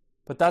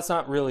 but that's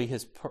not really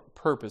his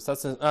purpose.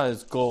 That's not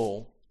his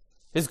goal.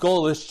 His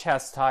goal is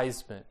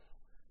chastisement.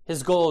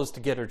 His goal is to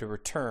get her to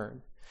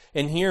return.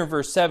 And here in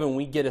verse 7,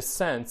 we get a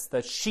sense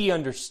that she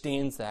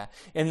understands that.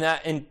 And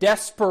that in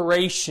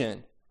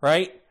desperation,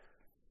 right?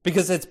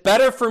 Because it's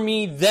better for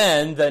me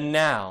then than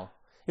now.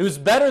 It was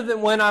better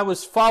than when I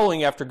was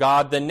following after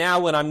God than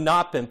now when I've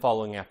not been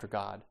following after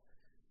God.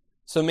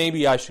 So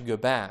maybe I should go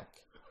back.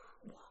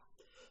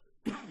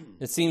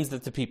 It seems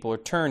that the people are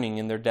turning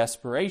in their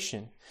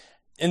desperation.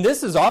 And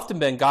this has often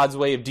been God's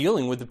way of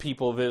dealing with the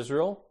people of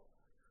Israel.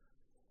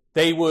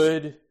 They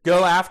would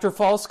go after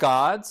false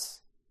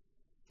gods.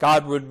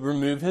 God would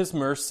remove his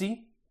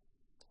mercy.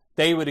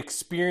 They would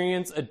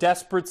experience a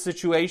desperate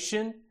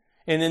situation,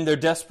 and in their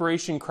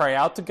desperation cry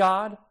out to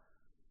God,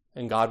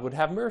 and God would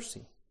have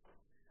mercy.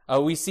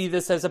 We see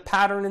this as a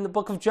pattern in the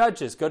book of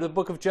Judges. Go to the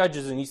book of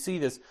Judges and you see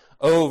this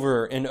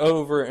over and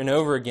over and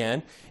over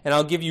again. And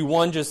I'll give you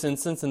one just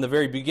instance in the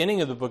very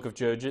beginning of the book of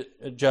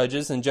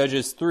Judges, in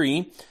Judges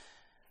 3.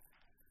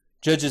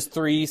 Judges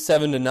 3,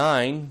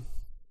 7-9.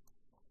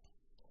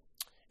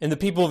 And the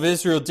people of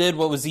Israel did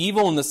what was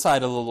evil in the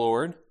sight of the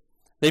Lord.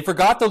 They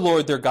forgot the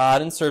Lord their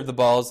God and served the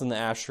Baals and the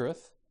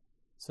Ashereth.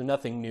 So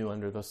nothing new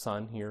under the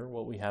sun here,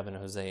 what we have in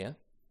Hosea.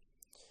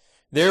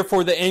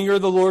 Therefore the anger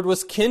of the Lord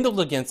was kindled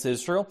against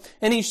Israel,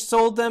 and he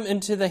sold them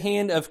into the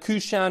hand of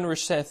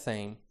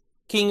Cushan-Rishathaim,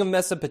 king of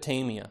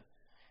Mesopotamia.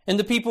 And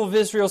the people of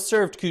Israel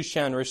served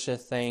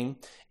Cushan-Rishathaim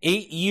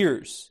 8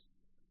 years.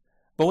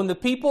 But when the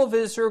people of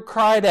Israel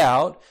cried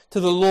out to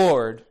the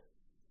Lord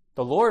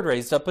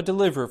raised up a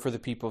deliverer for the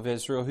people of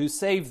Israel who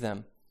saved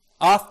them,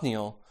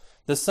 Othniel,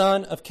 the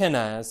son of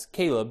Kenaz,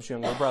 Caleb's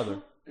younger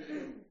brother.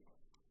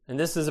 And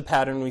this is a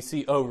pattern we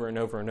see over and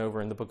over and over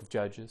in the book of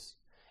Judges.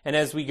 And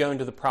as we go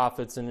into the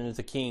prophets and into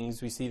the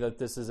kings, we see that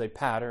this is a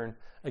pattern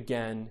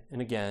again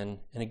and again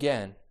and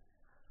again.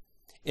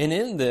 And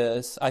in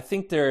this, I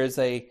think there is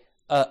a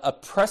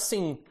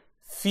pressing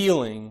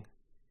feeling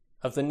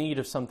of the need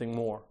of something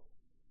more.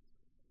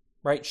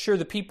 Right? Sure,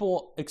 the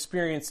people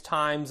experience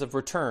times of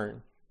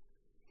return.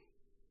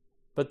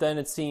 But then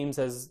it seems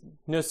as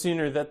no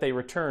sooner that they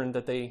return,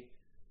 that they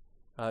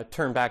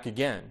turn back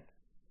again.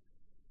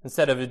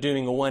 Instead of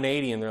doing a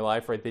 180 in their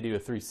life, right, they do a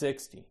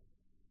 360.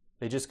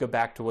 They just go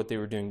back to what they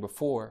were doing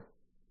before.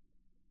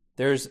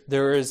 There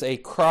is a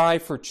cry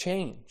for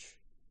change.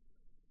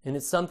 And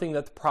it's something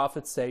that the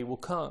prophets say will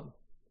come.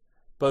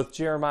 Both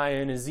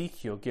Jeremiah and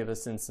Ezekiel give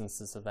us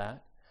instances of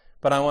that.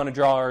 But I want to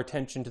draw our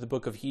attention to the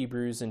book of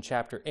Hebrews in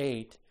chapter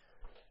 8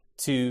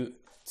 to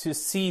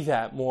see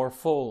that more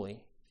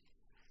fully.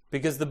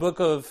 Because the book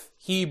of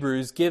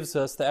Hebrews gives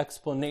us the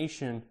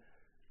explanation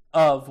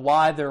of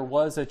why there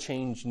was a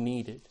change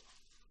needed.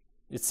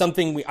 It's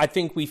something I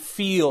think we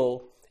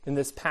feel in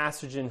this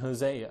passage in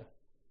Hosea.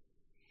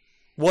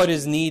 What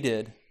is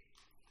needed?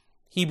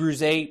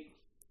 Hebrews 8,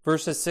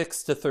 verses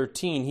 6 to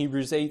 13.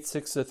 Hebrews 8,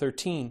 6 to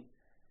 13.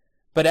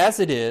 But as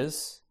it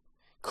is,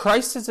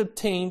 Christ has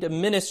obtained a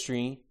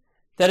ministry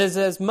that is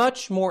as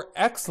much more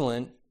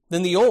excellent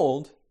than the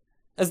old,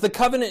 as the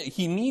covenant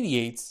he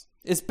mediates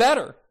is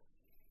better,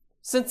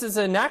 since it's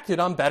enacted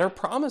on better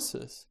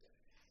promises.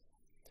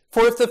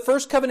 For if the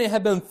first covenant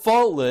had been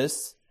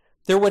faultless,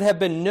 there would have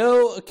been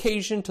no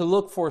occasion to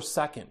look for a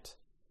second.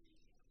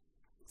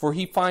 For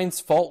he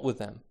finds fault with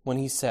them when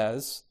he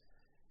says,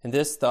 and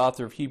this the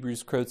author of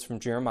Hebrews quotes from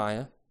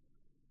Jeremiah,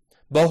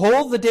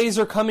 "Behold, the days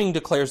are coming,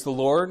 declares the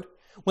Lord,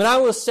 when I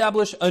will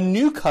establish a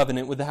new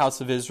covenant with the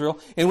house of Israel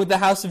and with the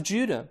house of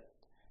Judah.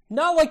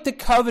 Not like the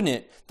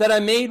covenant that I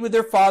made with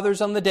their fathers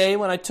on the day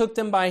when I took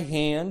them by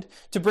hand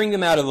to bring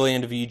them out of the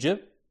land of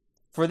Egypt.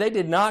 For they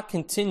did not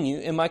continue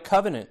in my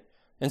covenant,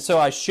 and so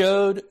I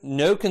showed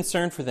no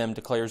concern for them,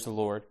 declares the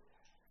Lord.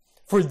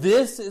 For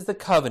this is the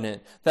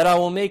covenant that I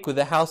will make with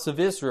the house of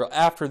Israel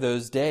after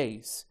those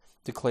days,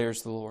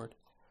 declares the Lord.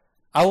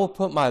 I will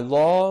put my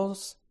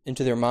laws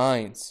into their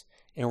minds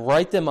and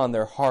write them on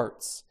their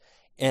hearts,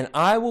 and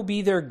I will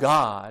be their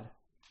God,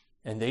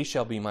 and they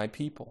shall be my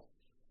people.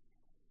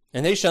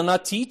 And they shall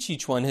not teach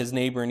each one his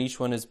neighbor and each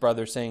one his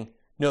brother, saying,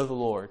 Know the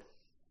Lord.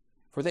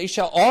 For they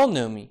shall all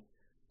know me,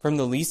 from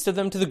the least of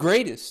them to the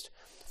greatest.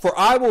 For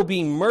I will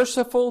be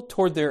merciful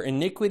toward their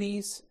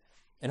iniquities,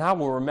 and I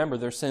will remember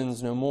their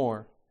sins no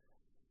more."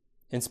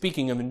 And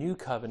speaking of a new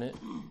covenant,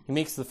 he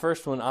makes the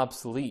first one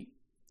obsolete.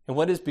 And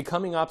what is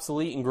becoming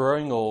obsolete and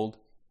growing old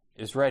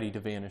is ready to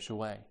vanish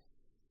away.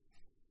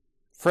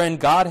 Friend,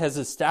 God has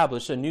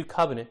established a new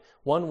covenant,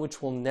 one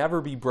which will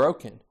never be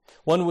broken,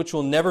 one which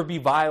will never be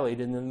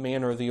violated in the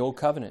manner of the old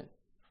covenant.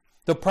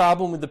 The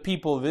problem with the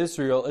people of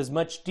Israel is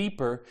much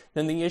deeper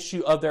than the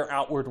issue of their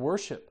outward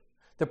worship.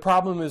 The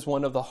problem is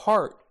one of the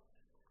heart.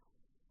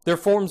 Their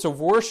forms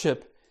of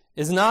worship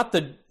is not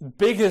the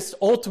biggest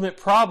ultimate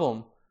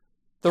problem.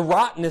 The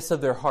rottenness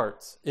of their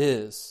hearts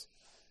is.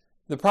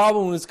 The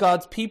problem with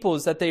God's people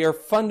is that they are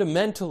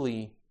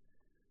fundamentally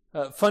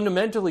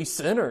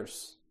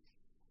sinners.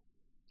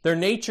 Their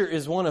nature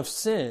is one of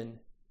sin,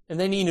 and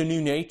they need a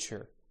new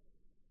nature.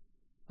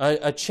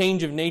 A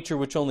change of nature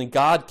which only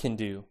God can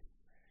do.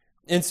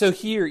 And so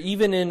here,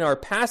 even in our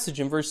passage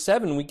in verse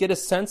 7, we get a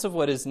sense of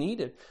what is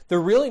needed. There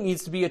really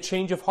needs to be a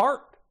change of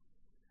heart.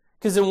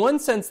 Because in one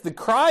sense, the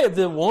cry of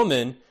the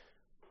woman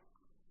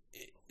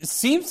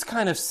seems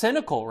kind of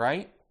cynical,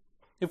 right?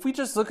 If we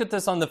just look at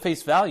this on the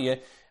face value,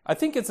 I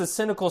think it's a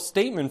cynical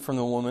statement from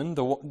the woman,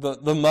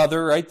 the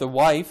mother, right, the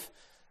wife.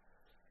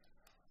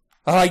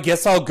 I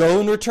guess I'll go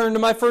and return to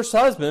my first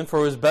husband, for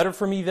it was better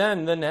for me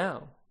then than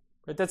now.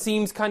 Right? That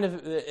seems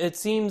it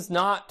seems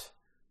not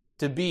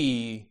to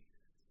be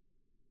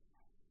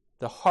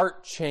the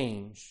heart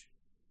change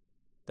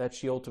that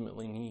she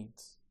ultimately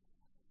needs,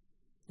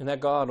 and that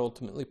God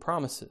ultimately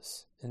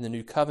promises in the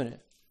new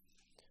covenant.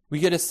 We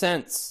get a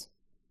sense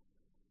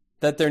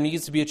that there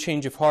needs to be a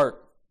change of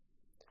heart.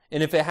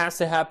 And if it has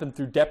to happen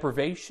through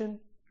deprivation,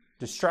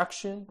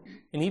 destruction,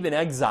 and even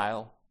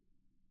exile,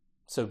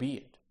 so be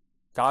it.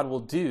 God will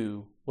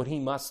do what he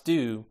must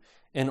do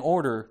in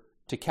order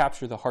to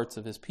capture the hearts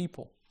of his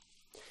people.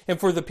 And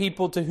for the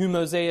people to whom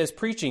Hosea is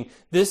preaching,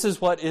 this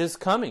is what is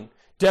coming.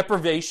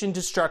 Deprivation,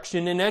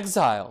 destruction, and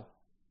exile.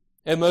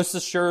 It most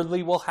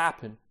assuredly will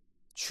happen.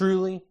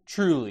 Truly,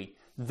 truly.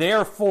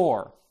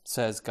 Therefore,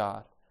 says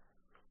God.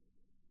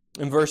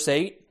 In verse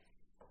 8,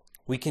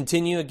 we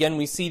continue. Again,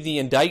 we see the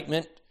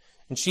indictment.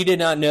 And she did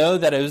not know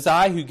that it was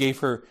I who gave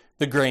her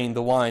the grain,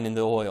 the wine, and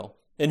the oil,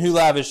 and who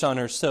lavished on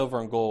her silver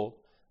and gold,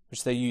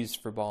 which they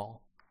used for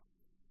Baal.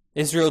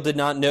 Israel did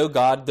not know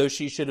God, though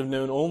she should have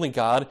known only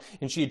God,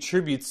 and she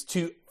attributes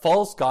to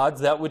false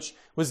gods that which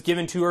was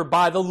given to her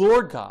by the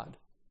Lord God.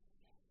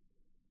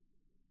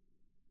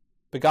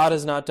 But God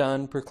is not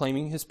done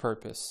proclaiming his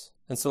purpose.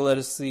 And so let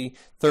us see,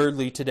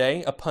 thirdly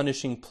today, a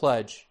punishing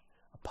pledge.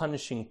 A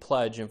punishing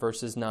pledge in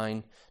verses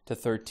 9 to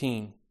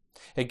 13.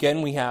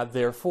 Again, we have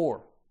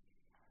therefore.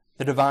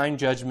 The divine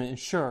judgment is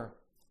sure.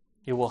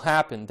 It will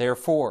happen,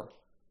 therefore.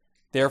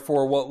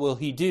 Therefore, what will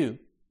he do?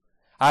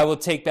 I will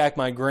take back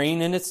my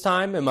grain in its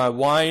time and my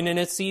wine in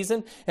its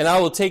season, and I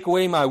will take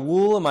away my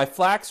wool and my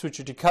flax, which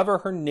are to cover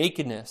her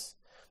nakedness.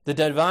 The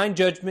divine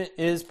judgment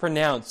is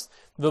pronounced.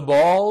 The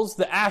Baals,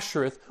 the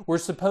Ashereth, were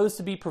supposed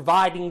to be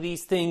providing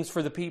these things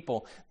for the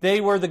people.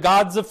 They were the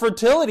gods of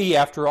fertility,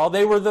 after all.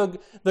 They were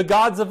the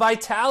gods of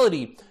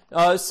vitality.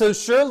 So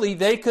surely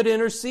they could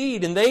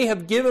intercede, and they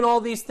have given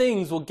all these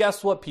things. Well,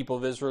 guess what, people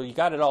of Israel? You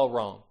got it all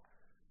wrong.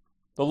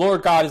 The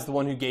Lord God is the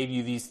one who gave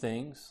you these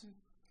things.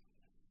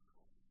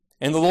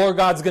 And the Lord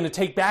God's going to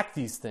take back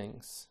these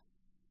things.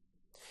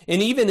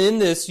 And even in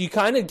this, you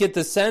kind of get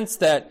the sense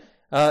that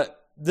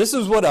this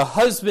is what a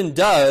husband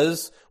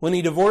does when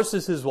he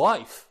divorces his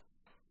wife.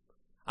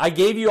 I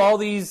gave you all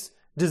these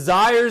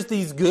desires,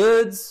 these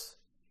goods.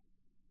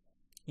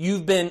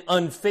 You've been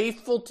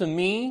unfaithful to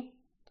me.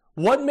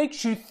 What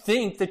makes you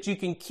think that you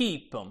can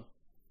keep them?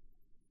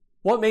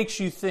 What makes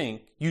you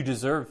think you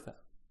deserve them?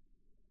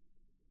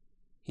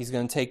 He's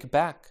going to take it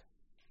back.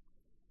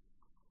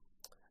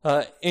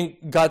 And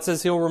God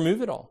says he'll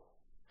remove it all.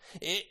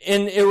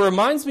 And it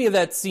reminds me of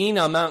that scene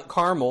on Mount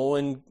Carmel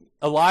when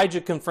Elijah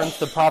confronts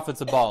the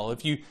prophets of Baal.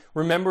 If you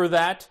remember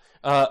that,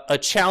 a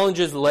challenge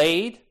is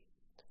laid.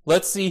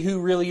 Let's see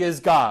who really is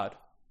God.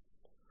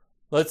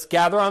 Let's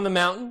gather on the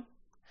mountain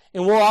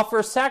and we'll offer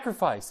a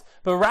sacrifice.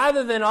 But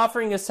rather than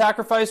offering a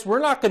sacrifice, we're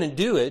not going to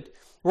do it.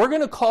 We're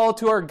going to call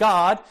to our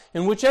God,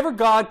 and whichever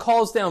God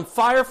calls down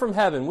fire from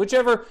heaven,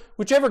 whichever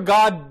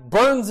God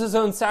burns his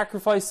own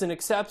sacrifice and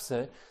accepts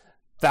it,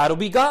 that'll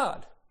be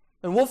God.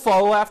 And we'll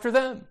follow after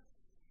them.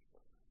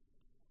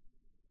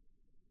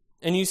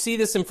 And you see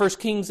this in 1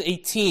 Kings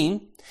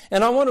 18.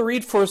 And I want to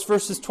read for us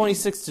verses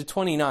 26 to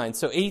 29.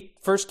 So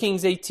 1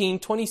 Kings 18,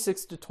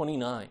 26 to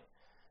 29.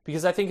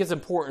 Because I think it's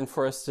important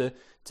for us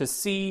to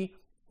see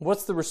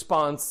what's the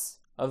response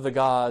of the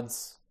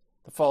gods,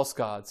 the false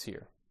gods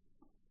here.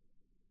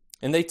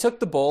 And they took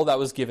the bull that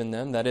was given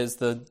them, that is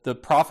the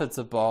prophets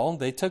of Baal.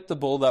 They took the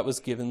bull that was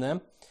given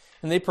them,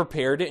 and they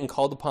prepared it and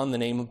called upon the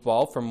name of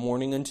Baal from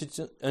morning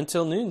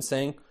until noon,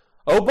 saying,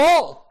 "O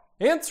Baal,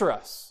 answer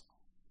us."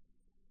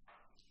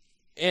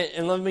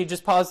 And let me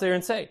just pause there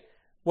and say,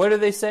 what are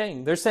they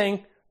saying? They're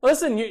saying,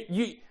 listen,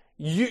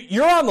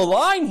 you're on the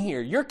line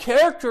here. Your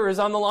character is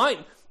on the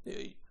line.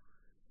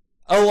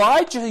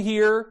 Elijah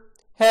here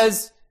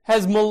has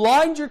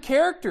maligned your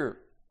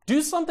character.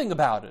 Do something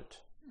about it.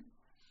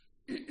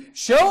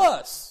 Show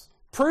us.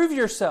 Prove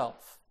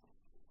yourself.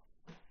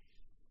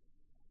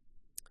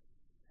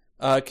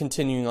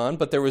 Continuing on,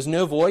 but there was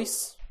no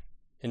voice,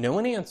 and no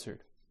one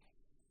answered.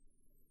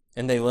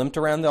 And they limped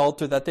around the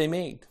altar that they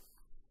made.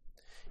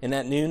 And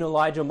at noon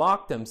Elijah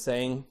mocked them,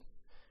 saying,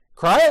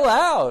 "Cry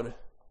aloud,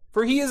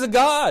 for he is a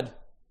god."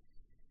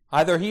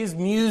 Either he is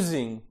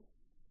musing,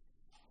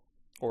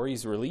 or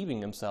he's relieving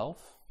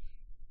himself,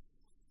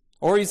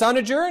 or he's on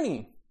a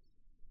journey,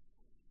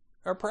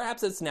 or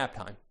perhaps it's nap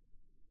time.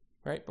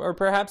 Right? Or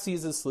perhaps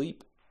he's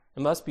asleep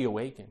and must be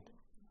awakened.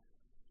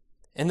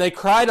 And they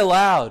cried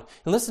aloud.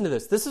 And listen to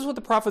this. This is what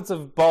the prophets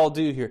of Baal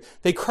do here.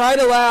 They cried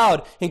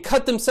aloud and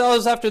cut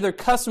themselves after their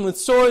custom with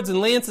swords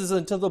and lances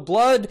until the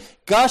blood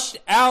gushed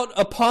out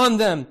upon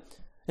them.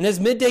 And as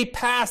midday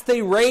passed,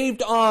 they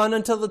raved on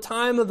until the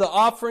time of the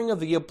offering of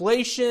the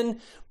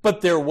oblation. But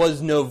there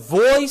was no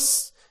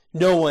voice.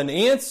 No one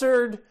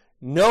answered.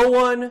 No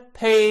one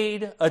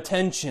paid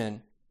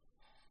attention.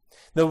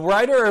 The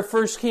writer of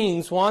 1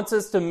 Kings wants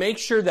us to make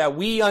sure that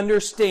we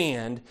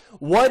understand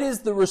what is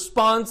the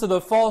response of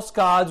the false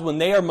gods when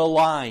they are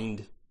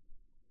maligned.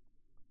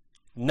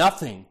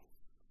 Nothing.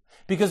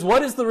 Because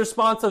what is the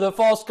response of the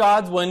false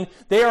gods when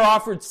they are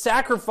offered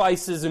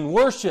sacrifices and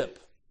worship?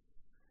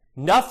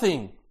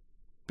 Nothing.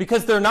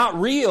 Because they're not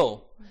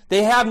real.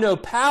 They have no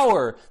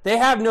power. They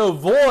have no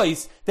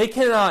voice. They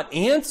cannot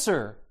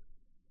answer.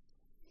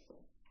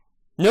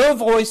 No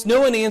voice,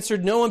 no one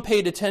answered, no one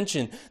paid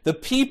attention. The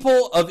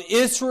people of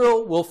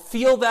Israel will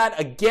feel that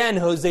again,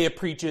 Hosea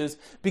preaches,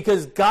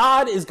 because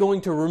God is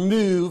going to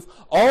remove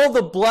all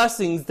the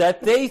blessings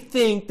that they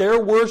think their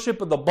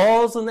worship of the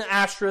Baals and the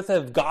Ashtoreth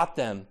have got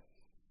them.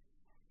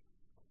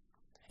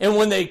 And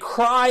when they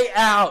cry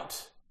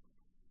out,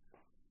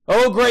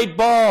 "O great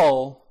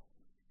Baal,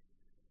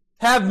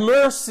 have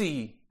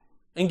mercy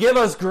and give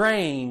us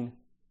grain,"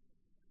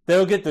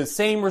 they'll get the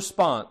same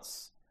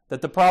response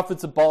that the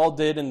prophets of Baal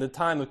did in the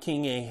time of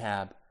King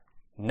Ahab.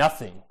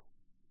 Nothing.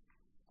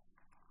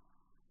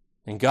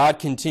 And God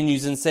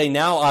continues and say,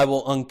 "Now I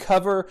will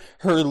uncover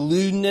her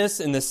lewdness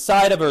in the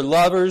sight of her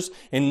lovers,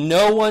 and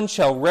no one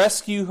shall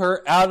rescue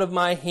her out of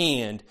my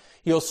hand."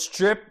 He'll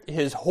strip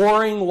his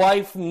whoring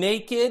wife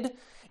naked,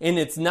 and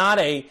it's not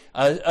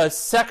a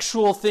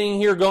sexual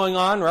thing here going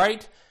on,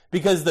 right?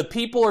 Because the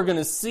people are going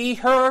to see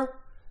her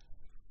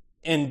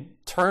and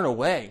turn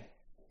away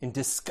in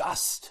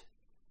disgust.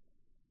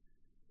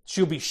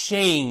 She'll be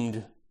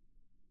shamed,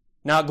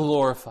 not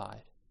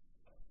glorified.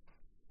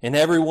 And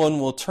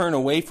everyone will turn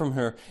away from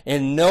her,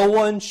 and no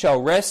one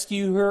shall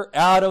rescue her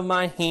out of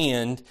my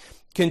hand.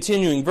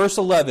 Continuing, verse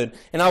 11,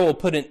 "And I will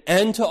put an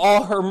end to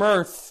all her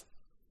mirth."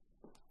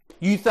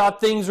 You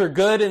thought things were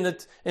good in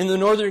the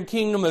northern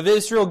kingdom of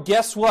Israel.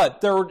 Guess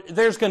what?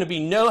 There's going to be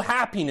no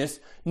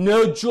happiness,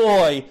 no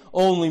joy,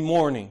 only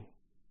mourning.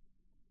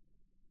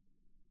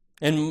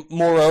 And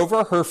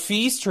moreover, her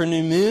feasts, her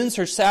new moons,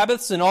 her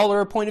Sabbaths, and all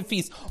her appointed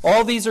feasts,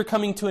 all these are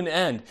coming to an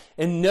end.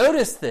 And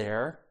notice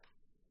there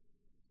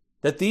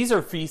that these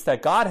are feasts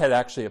that God had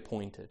actually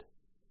appointed.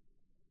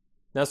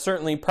 Now,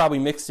 certainly, probably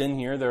mixed in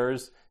here,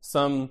 there's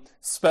some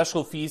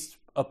special feast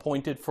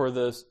appointed for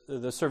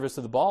the service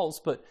of the Baals,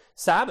 but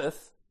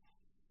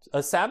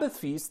a Sabbath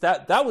feast,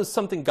 that was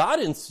something God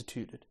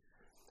instituted.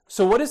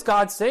 So what is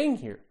God saying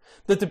here?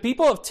 That the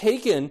people have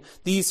taken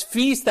these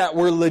feasts that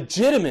were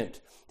legitimate,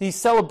 these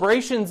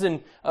celebrations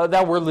and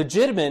that were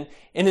legitimate,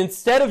 and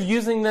instead of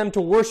using them to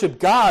worship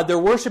God, they're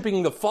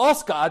worshiping the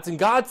false gods, and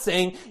God's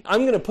saying,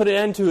 I'm going to put an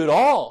end to it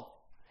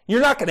all. You're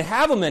not going to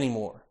have them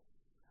anymore.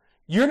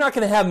 You're not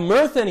going to have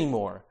mirth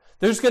anymore.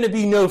 There's going to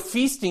be no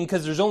feasting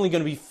because there's only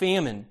going to be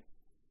famine.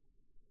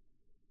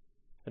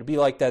 It'll be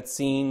like that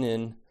scene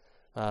in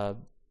one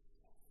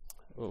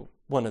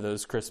of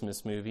those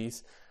Christmas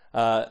movies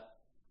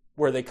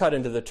where they cut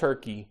into the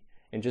turkey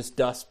and just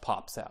dust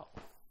pops out.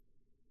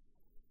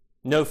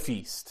 No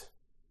feast.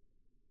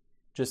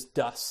 Just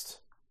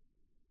dust.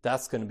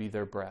 That's going to be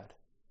their bread.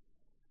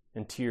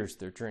 And tears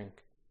their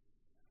drink.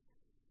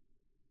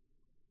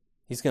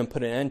 He's going to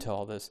put an end to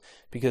all this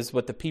because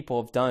what the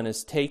people have done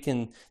is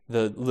taken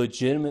the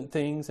legitimate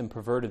things and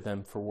perverted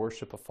them for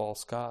worship of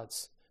false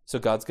gods. So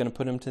God's going to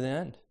put them to the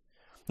end.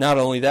 Not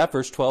only that,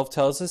 verse 12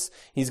 tells us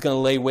he's going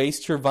to lay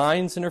waste her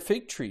vines and her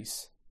fig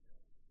trees.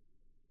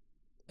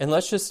 And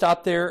let's just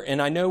stop there.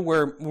 And I know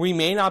where we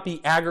may not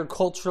be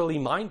agriculturally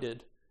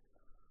minded,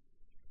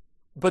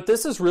 but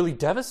this is really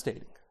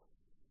devastating.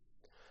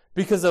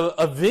 Because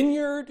a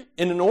vineyard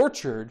and an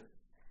orchard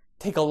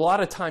take a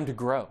lot of time to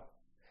grow.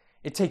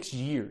 It takes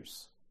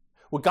years.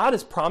 What God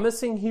is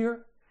promising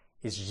here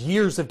is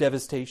years of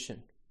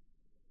devastation.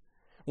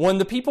 When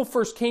the people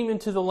first came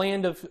into the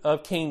land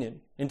of Canaan,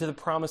 into the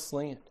promised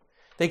land,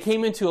 they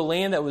came into a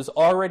land that was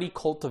already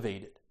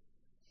cultivated.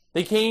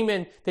 They came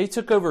and they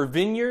took over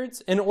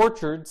vineyards and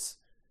orchards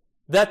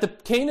that the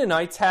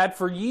Canaanites had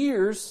for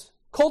years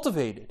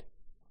cultivated.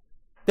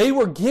 They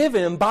were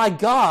given by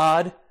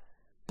God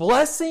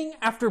blessing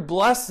after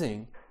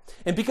blessing.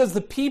 And because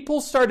the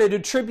people started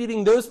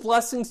attributing those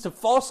blessings to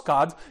false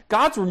gods,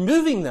 God's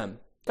removing them.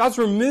 God's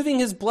removing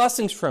his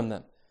blessings from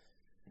them.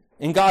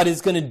 And God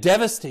is going to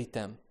devastate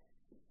them.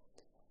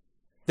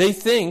 They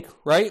think,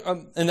 right?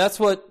 And that's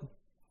what,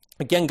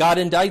 again, God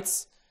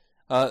indicts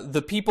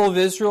the people of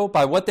Israel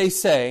by what they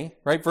say,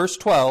 right? Verse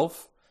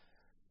 12,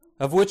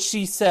 of which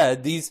she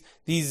said, these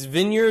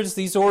vineyards,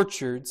 these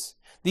orchards,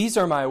 these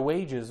are my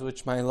wages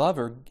which my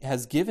lover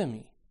has given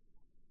me.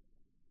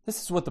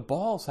 This is what the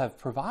Baals have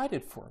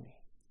provided for me.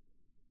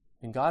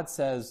 And God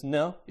says,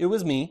 no, it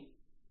was me.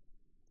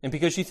 And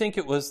because you think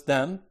it was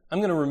them, I'm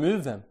going to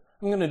remove them.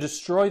 I'm going to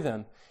destroy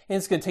them. And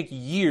it's going to take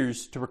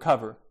years to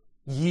recover.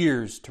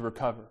 Years to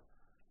recover.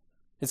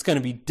 It's going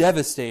to be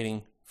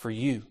devastating for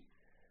you.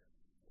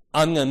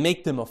 I'm going to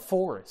make them a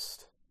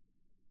forest.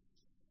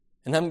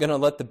 And I'm going to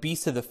let the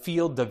beasts of the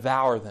field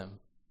devour them.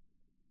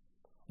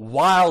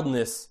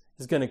 Wildness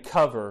is going to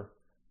cover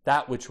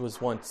that which was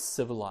once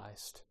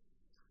civilized.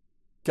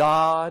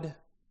 God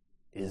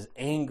is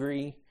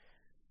angry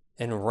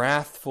and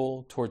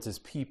wrathful towards his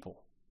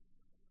people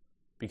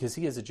because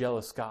he is a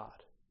jealous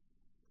God.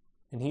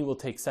 And he will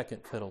take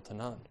second fiddle to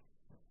none.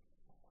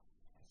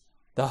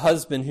 The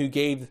husband who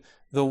gave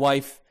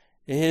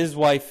his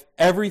wife,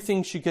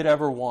 everything she could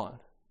ever want,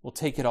 will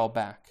take it all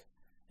back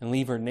and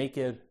leave her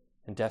naked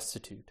and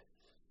destitute.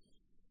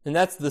 And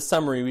that's the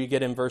summary we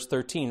get in verse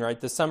 13, right?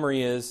 The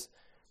summary is,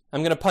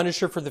 I'm going to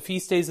punish her for the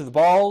feast days of the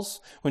Baals,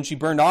 when she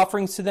burned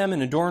offerings to them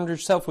and adorned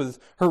herself with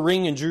her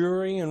ring and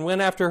jewelry and went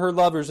after her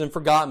lovers and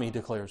forgot me,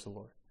 declares the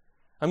Lord.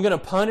 I'm going to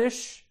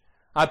punish.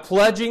 I'm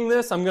pledging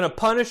this. I'm going to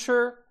punish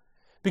her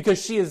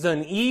because she has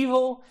done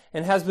evil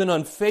and has been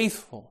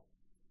unfaithful.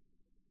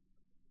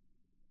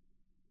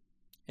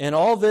 And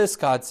all this,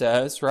 God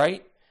says,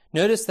 right?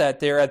 Notice that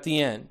there at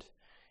the end.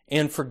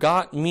 And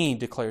forgot me,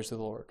 declares the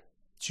Lord.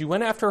 She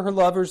went after her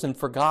lovers and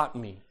forgot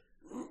me.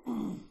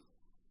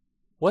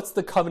 What's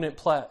the covenant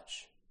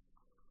pledge?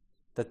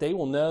 That they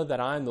will know that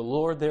I am the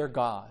Lord their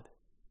God.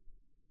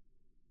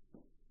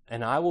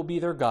 And I will be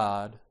their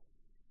God,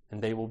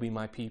 and they will be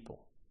my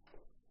people.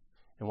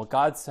 And what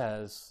God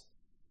says,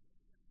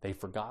 they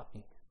forgot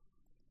me.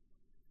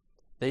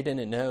 They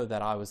didn't know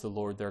that I was the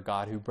Lord their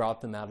God who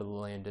brought them out of the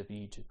land of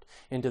Egypt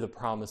into the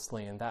promised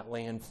land, that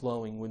land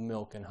flowing with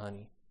milk and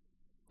honey.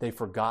 They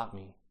forgot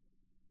me.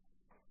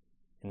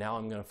 And now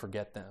I'm going to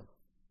forget them.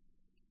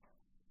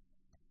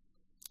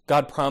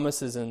 God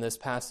promises in this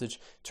passage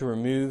to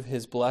remove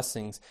his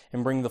blessings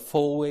and bring the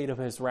full weight of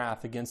his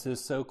wrath against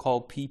his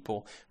so-called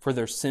people for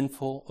their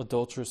sinful,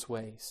 adulterous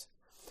ways.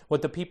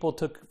 What the people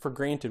took for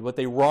granted, what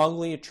they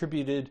wrongly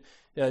attributed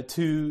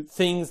to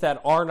things that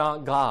are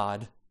not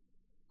God,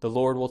 the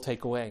Lord will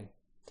take away.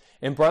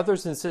 And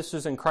brothers and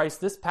sisters in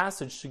Christ, this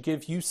passage should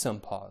give you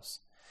some pause.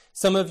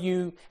 Some of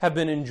you have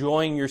been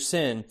enjoying your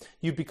sin.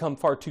 You've become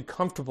far too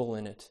comfortable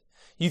in it.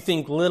 You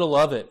think little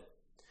of it.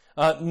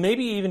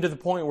 Maybe even to the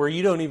point where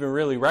you don't even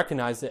really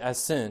recognize it as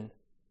sin.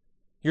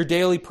 Your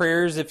daily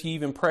prayers, if you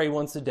even pray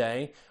once a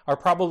day, are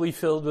probably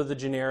filled with the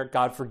generic,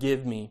 God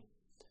forgive me.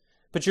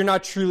 But you're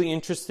not truly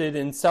interested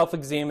in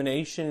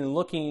self-examination and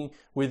looking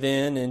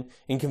within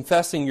and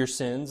confessing your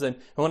sins. And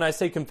when I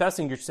say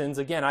confessing your sins,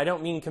 again, I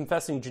don't mean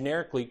confessing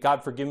generically,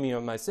 God forgive me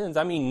of my sins.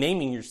 I mean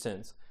naming your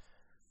sins.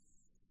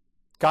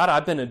 God,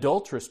 I've been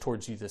adulterous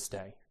towards you this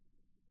day.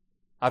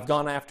 I've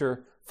gone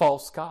after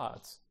false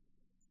gods.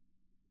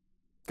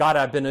 God,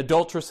 I've been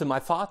adulterous in my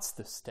thoughts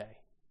this day.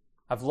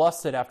 I've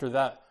lusted after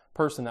that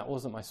person that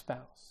wasn't my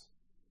spouse.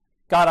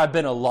 God, I've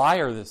been a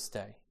liar this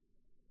day.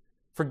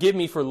 Forgive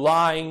me for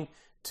lying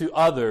to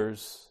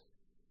others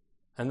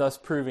and thus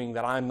proving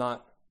that I'm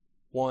not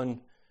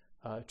one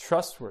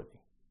trustworthy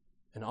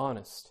and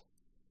honest.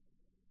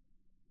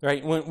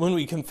 Right? When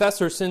we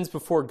confess our sins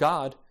before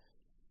God,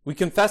 we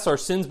confess our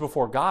sins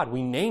before God.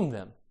 We name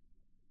them.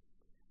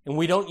 And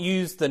we don't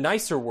use the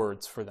nicer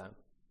words for them.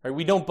 Right?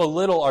 We don't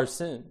belittle our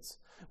sins.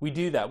 We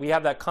do that. We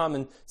have that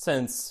common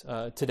sense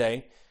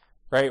today.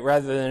 Right?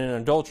 Rather than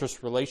an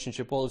adulterous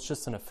relationship, well, it's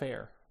just an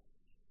affair.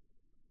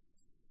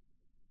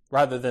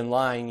 Rather than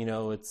lying,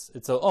 it's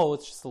just a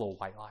little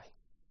white lie.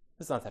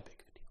 It's not that big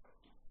of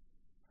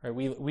a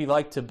deal. Right? We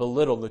like to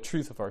belittle the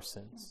truth of our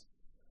sins.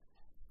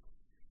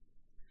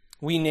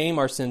 We name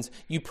our sins.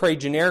 You pray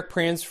generic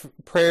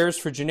prayers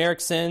for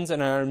generic sins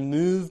and are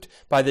moved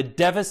by the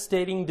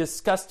devastating,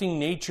 disgusting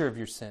nature of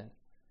your sin.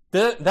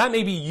 That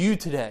may be you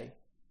today.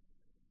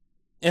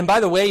 And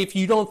by the way, if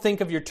you don't think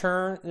of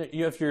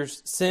your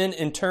sin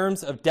in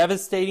terms of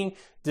devastating,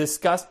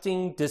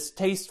 disgusting,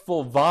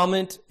 distasteful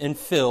vomit and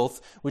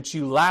filth, which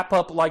you lap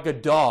up like a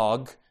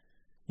dog,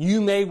 you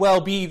may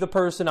well be the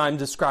person I'm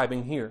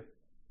describing here.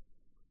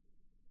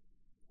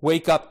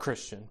 Wake up,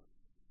 Christian.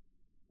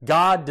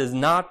 God does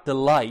not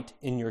delight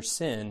in your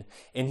sin,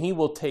 and He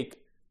will take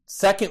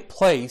second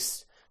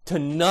place to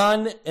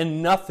none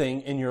and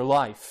nothing in your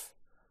life.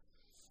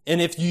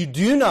 And if you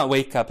do not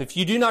wake up, if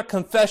you do not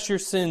confess your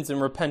sins and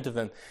repent of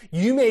them,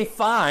 you may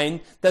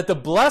find that the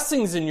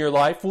blessings in your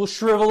life will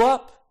shrivel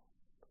up.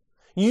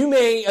 You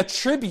may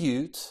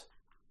attribute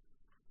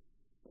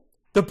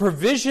the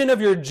provision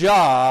of your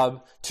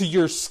job to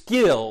your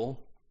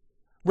skill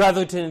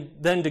rather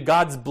than to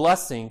God's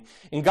blessing.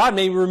 And God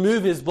may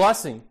remove His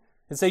blessing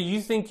and say,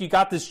 you think you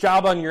got this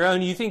job on your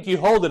own? You think you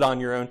hold it on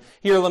your own?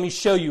 Here, let me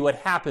show you what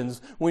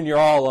happens when you're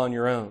all on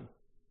your own.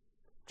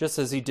 Just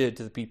as He did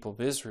to the people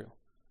of Israel.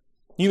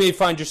 You may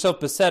find yourself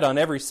beset on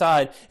every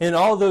side, and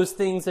all those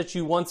things that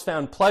you once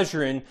found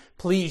pleasure in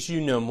please you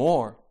no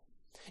more.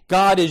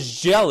 God is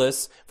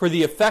jealous for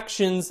the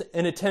affections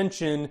and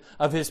attention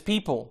of His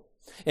people.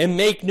 And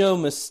make no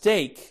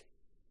mistake,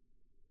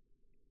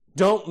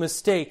 don't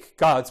mistake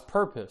God's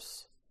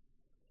purpose.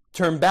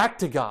 Turn back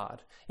to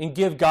God and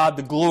give God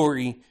the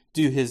glory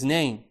due His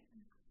name.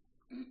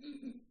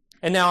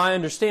 And now I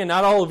understand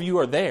not all of you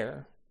are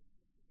there.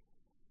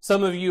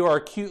 Some of you are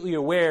acutely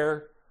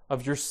aware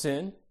of your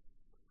sin.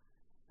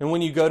 And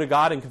when you go to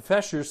God and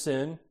confess your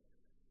sin,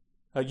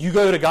 you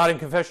go to God and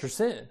confess your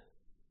sin.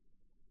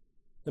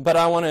 But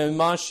I want to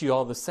admonish you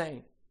all the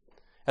same.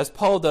 As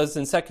Paul does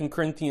in 2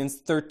 Corinthians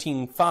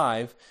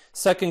 13:5,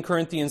 2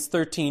 Corinthians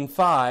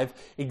 13:5,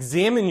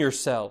 examine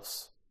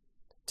yourselves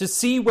to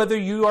see whether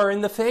you are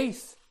in the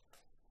faith.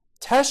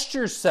 Test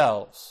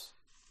yourselves.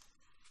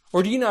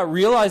 Or do you not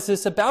realize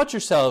this about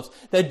yourselves,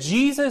 that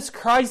Jesus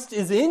Christ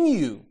is in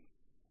you?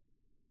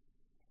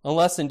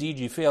 Unless indeed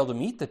you fail to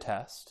meet the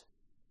test.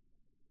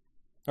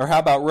 Or how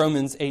about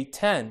Romans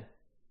 8:10?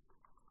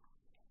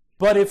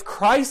 But if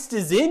Christ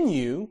is in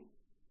you,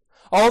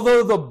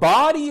 although the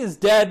body is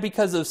dead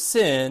because of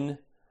sin,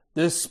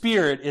 the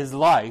spirit is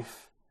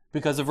life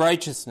because of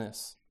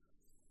righteousness.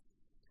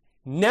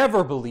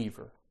 Never,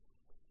 believer,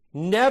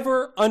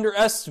 never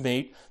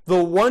underestimate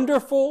the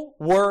wonderful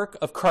work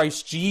of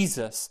Christ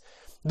Jesus.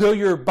 Though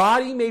your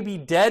body may be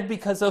dead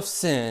because of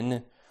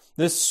sin,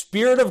 the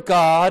Spirit of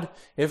God,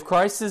 if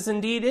Christ is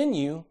indeed in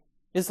you,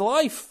 is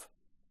life.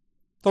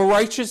 The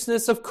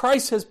righteousness of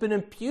Christ has been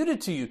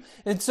imputed to you.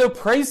 And so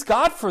praise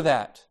God for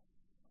that.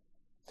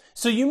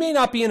 So you may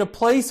not be in a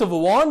place of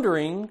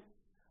wandering,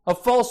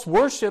 of false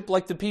worship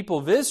like the people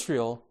of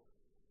Israel,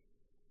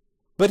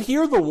 but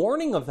hear the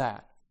warning of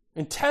that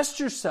and test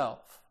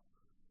yourself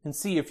and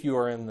see if you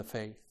are in the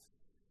faith.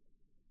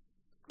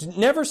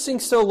 Never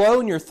sink so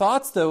low in your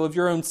thoughts, though, of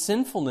your own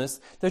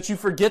sinfulness that you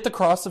forget the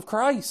cross of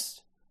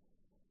Christ.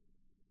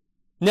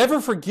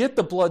 Never forget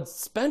the blood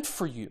spent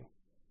for you.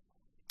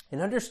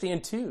 And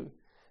understand, too,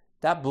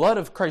 that blood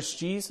of Christ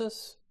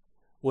Jesus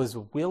was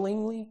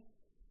willingly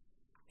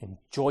and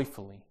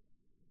joyfully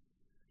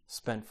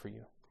spent for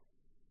you,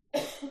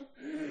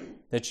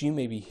 that you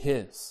may be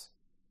His.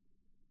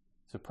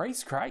 So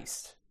praise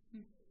Christ.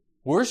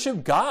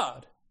 Worship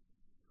God.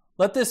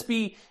 Let this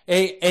be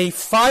a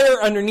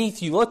fire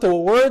underneath you. Let the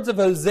words of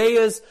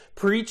Hosea's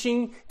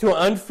preaching to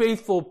an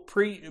unfaithful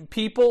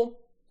people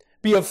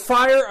be a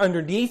fire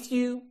underneath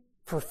you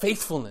for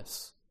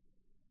faithfulness.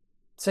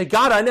 Say,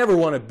 God, I never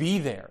want to be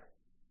there.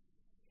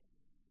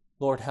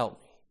 Lord,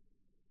 help me.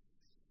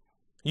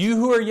 You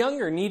who are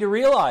younger need to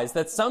realize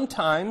that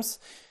sometimes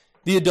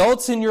the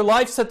adults in your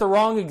life set the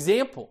wrong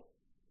example.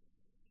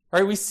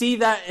 Right? We see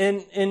that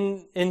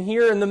in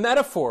here in the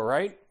metaphor,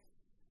 right?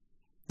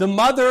 The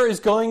mother is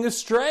going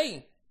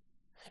astray,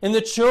 and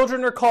the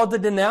children are called to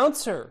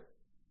denounce her.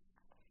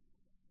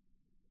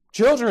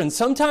 Children,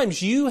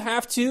 sometimes you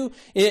have to,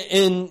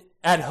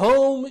 at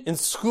home, in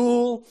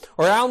school,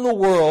 or out in the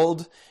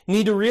world,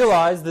 need to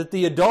realize that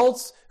the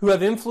adults who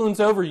have influence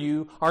over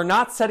you are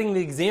not setting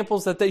the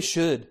examples that they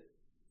should.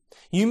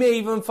 You may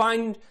even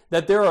find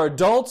that there are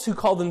adults who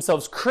call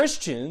themselves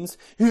Christians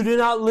who do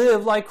not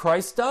live like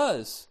Christ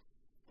does.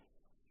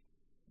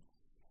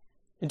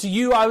 And to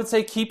you, I would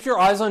say, keep your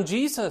eyes on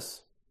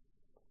Jesus.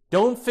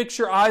 Don't fix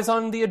your eyes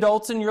on the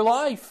adults in your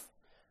life.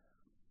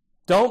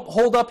 Don't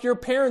hold up your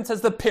parents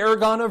as the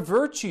paragon of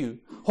virtue.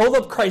 Hold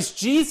up Christ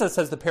Jesus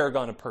as the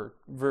paragon of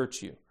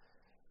virtue.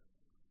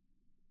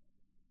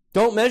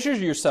 Don't measure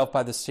yourself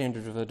by the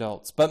standard of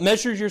adults, but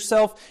measure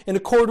yourself in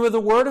accord with the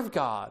Word of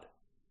God.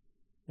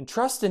 And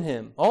trust in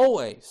Him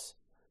always.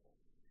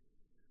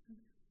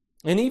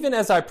 And even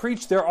as I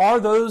preach, there are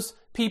those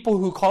people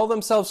who call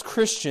themselves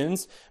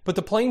Christians, but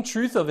the plain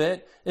truth of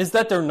it is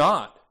that they're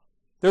not.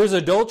 They're as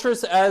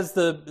adulterous as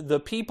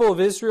the people of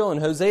Israel in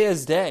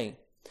Hosea's day.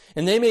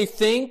 And they may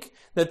think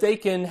that they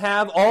can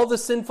have all the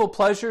sinful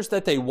pleasures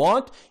that they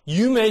want.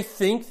 You may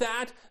think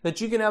that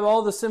you can have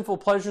all the sinful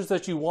pleasures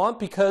that you want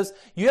because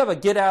you have a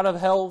get out of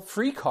hell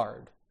free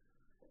card.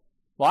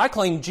 Well, I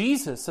claim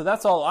Jesus, so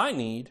that's all I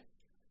need.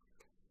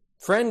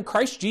 Friend,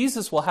 Christ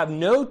Jesus will have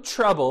no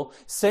trouble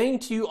saying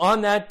to you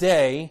on that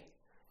day,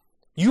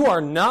 "You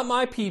are not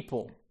my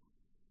people,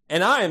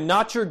 and I am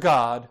not your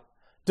God.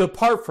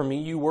 Depart from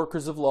me, you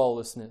workers of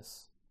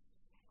lawlessness."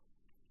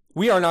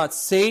 We are not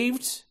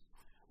saved.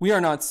 We are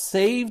not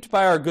saved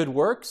by our good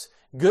works.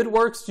 Good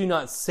works do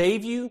not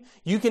save you.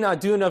 You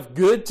cannot do enough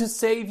good to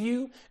save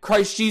you.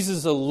 Christ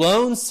Jesus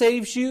alone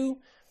saves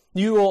you.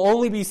 You will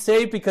only be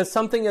saved because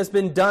something has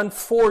been done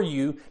for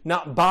you,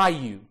 not by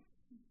you.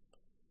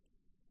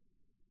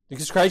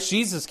 Because Christ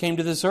Jesus came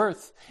to this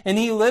earth, and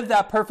He lived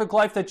that perfect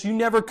life that you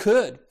never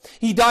could.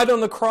 He died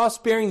on the cross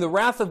bearing the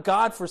wrath of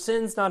God for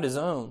sins not His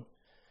own.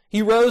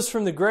 He rose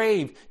from the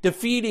grave,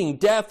 defeating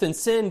death and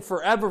sin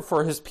forever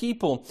for His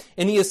people,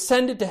 and He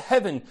ascended to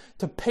heaven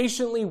to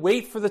patiently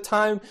wait for the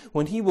time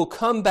when He will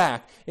come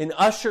back and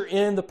usher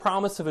in the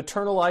promise of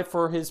eternal life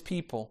for His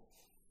people.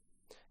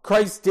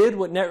 Christ did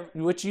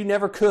what you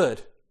never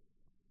could.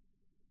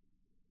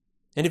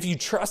 And if you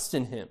trust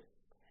in Him,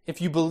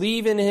 if you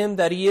believe in Him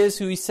that He is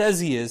who He says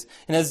He is,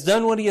 and has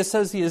done what He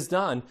says He has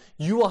done,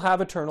 you will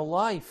have eternal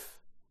life.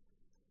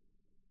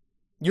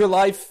 Your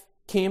life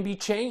can be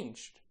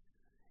changed.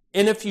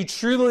 And if you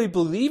truly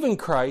believe in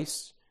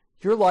Christ,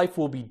 your life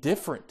will be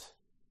different.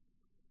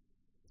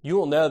 You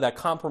will know that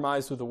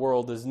compromise with the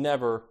world is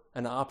never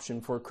an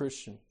option for a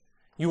Christian.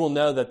 You will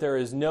know that there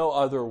is no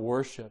other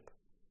worship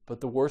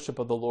but the worship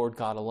of the Lord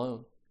God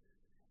alone.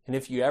 And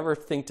if you ever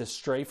think to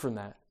stray from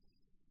that,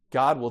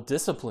 God will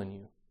discipline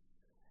you.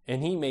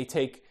 And He may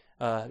take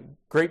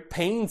great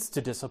pains to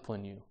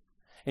discipline you.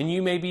 And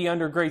you may be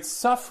under great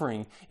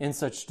suffering in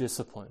such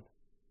discipline.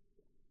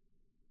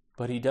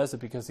 But He does it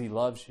because He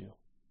loves you.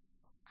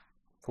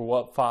 For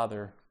what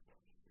father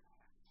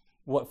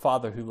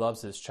who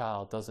loves his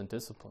child doesn't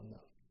discipline them?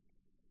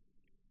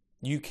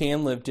 You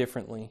can live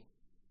differently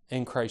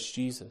in Christ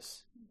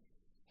Jesus.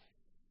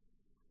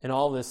 And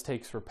all this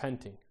takes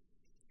repenting.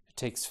 It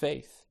takes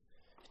faith.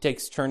 It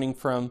takes turning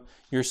from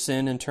your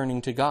sin and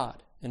turning to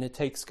God. And it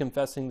takes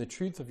confessing the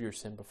truth of your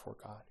sin before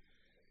God.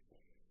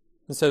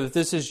 And so if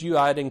this is you,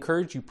 I'd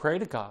encourage you, pray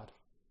to God.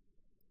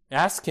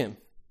 Ask Him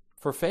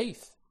for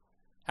faith.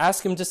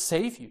 Ask Him to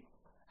save you.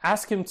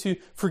 Ask Him to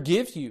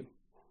forgive you.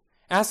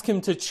 Ask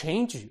Him to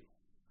change you.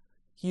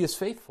 He is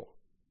faithful.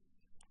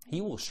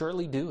 He will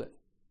surely do it.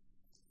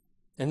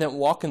 And then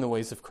walk in the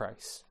ways of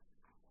Christ.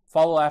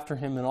 Follow after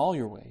Him in all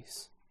your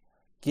ways.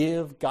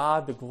 Give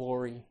God the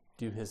glory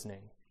due His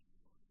name.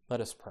 Let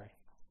us pray.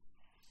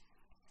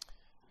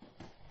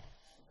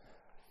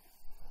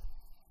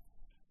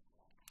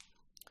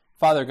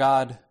 Father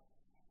God,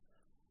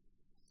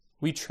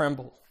 we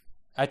tremble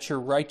at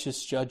your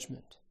righteous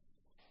judgment.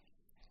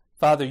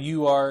 Father,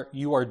 you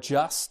are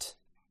just,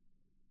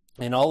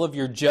 and all of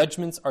your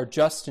judgments are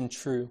just and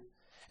true.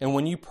 And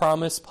when you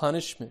promise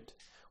punishment,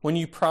 when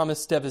you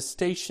promise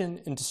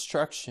devastation and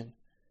destruction,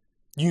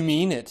 you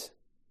mean it.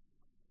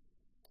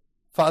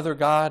 Father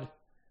God,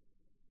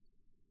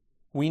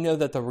 we know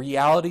that the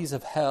realities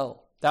of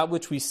hell, that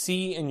which we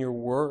see in your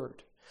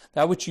word,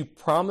 that which you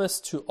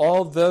promise to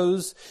all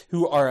those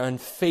who are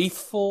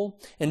unfaithful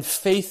and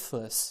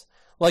faithless,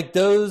 like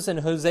those in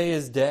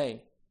Hosea's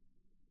day,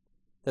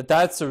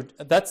 that's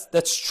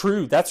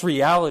true. That's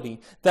reality.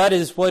 That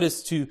is what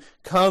is to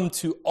come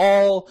to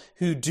all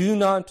who do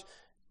not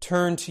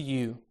turn to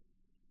you,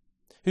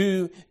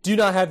 who do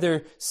not have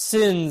their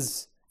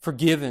sins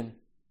forgiven,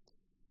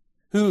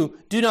 who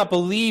do not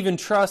believe and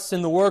trust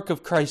in the work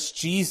of Christ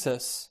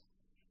Jesus,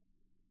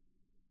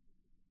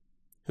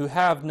 who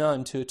have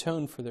none to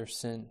atone for their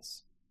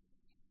sins.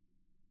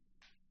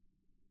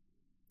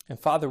 And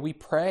Father, we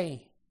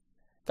pray,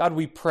 God,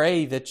 we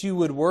pray that you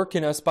would work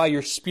in us by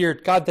your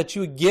Spirit. God, that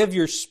you would give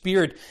your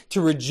Spirit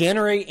to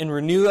regenerate and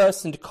renew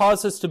us and to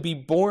cause us to be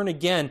born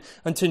again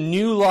unto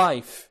new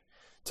life,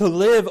 to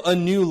live a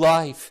new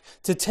life,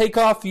 to take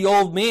off the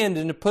old man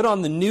and to put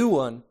on the new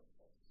one.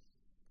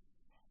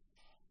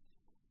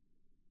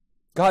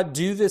 God,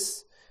 do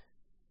this.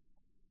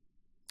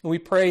 We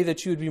pray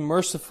that you would be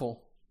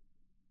merciful.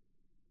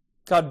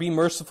 God, be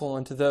merciful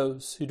unto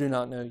those who do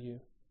not know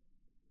you.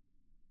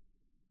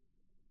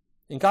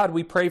 And God,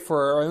 we pray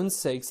for our own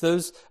sakes,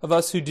 those of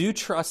us who do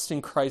trust in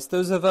Christ,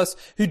 those of us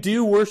who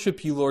do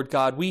worship you, Lord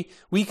God. We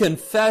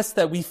confess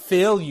that we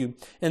fail you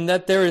and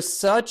that there is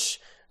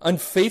such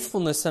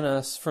unfaithfulness in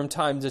us from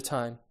time to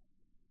time.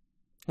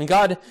 And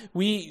God,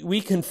 we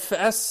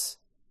confess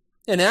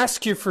and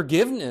ask your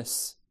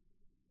forgiveness.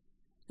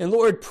 And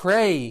Lord,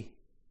 pray.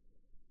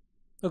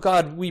 Oh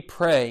God, we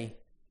pray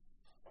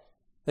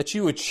that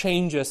you would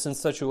change us in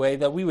such a way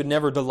that we would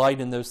never delight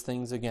in those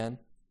things again.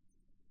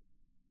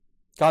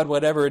 God,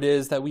 whatever it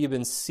is that we have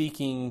been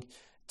seeking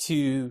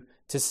to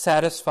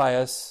satisfy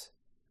us,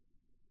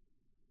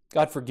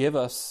 God, forgive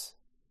us.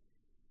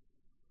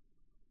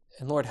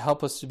 And Lord,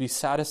 help us to be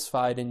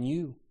satisfied in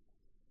you.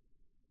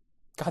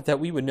 God, that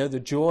we would know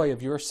the joy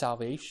of your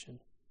salvation.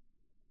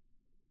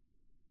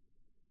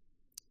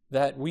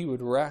 That we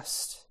would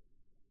rest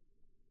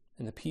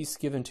in the peace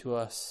given to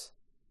us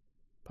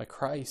by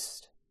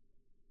Christ.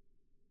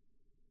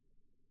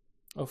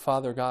 Oh,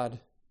 Father God,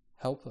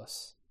 help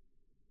us.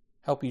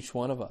 Help each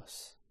one of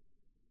us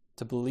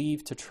to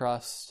believe, to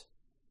trust,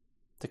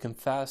 to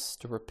confess,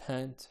 to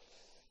repent,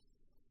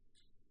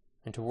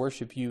 and to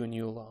worship you and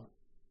you alone.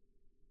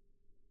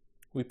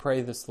 We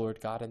pray this,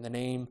 Lord God, in the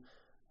name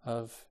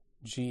of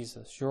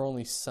Jesus, your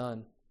only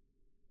Son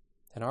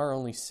and our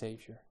only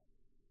Savior.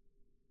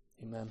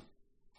 Amen.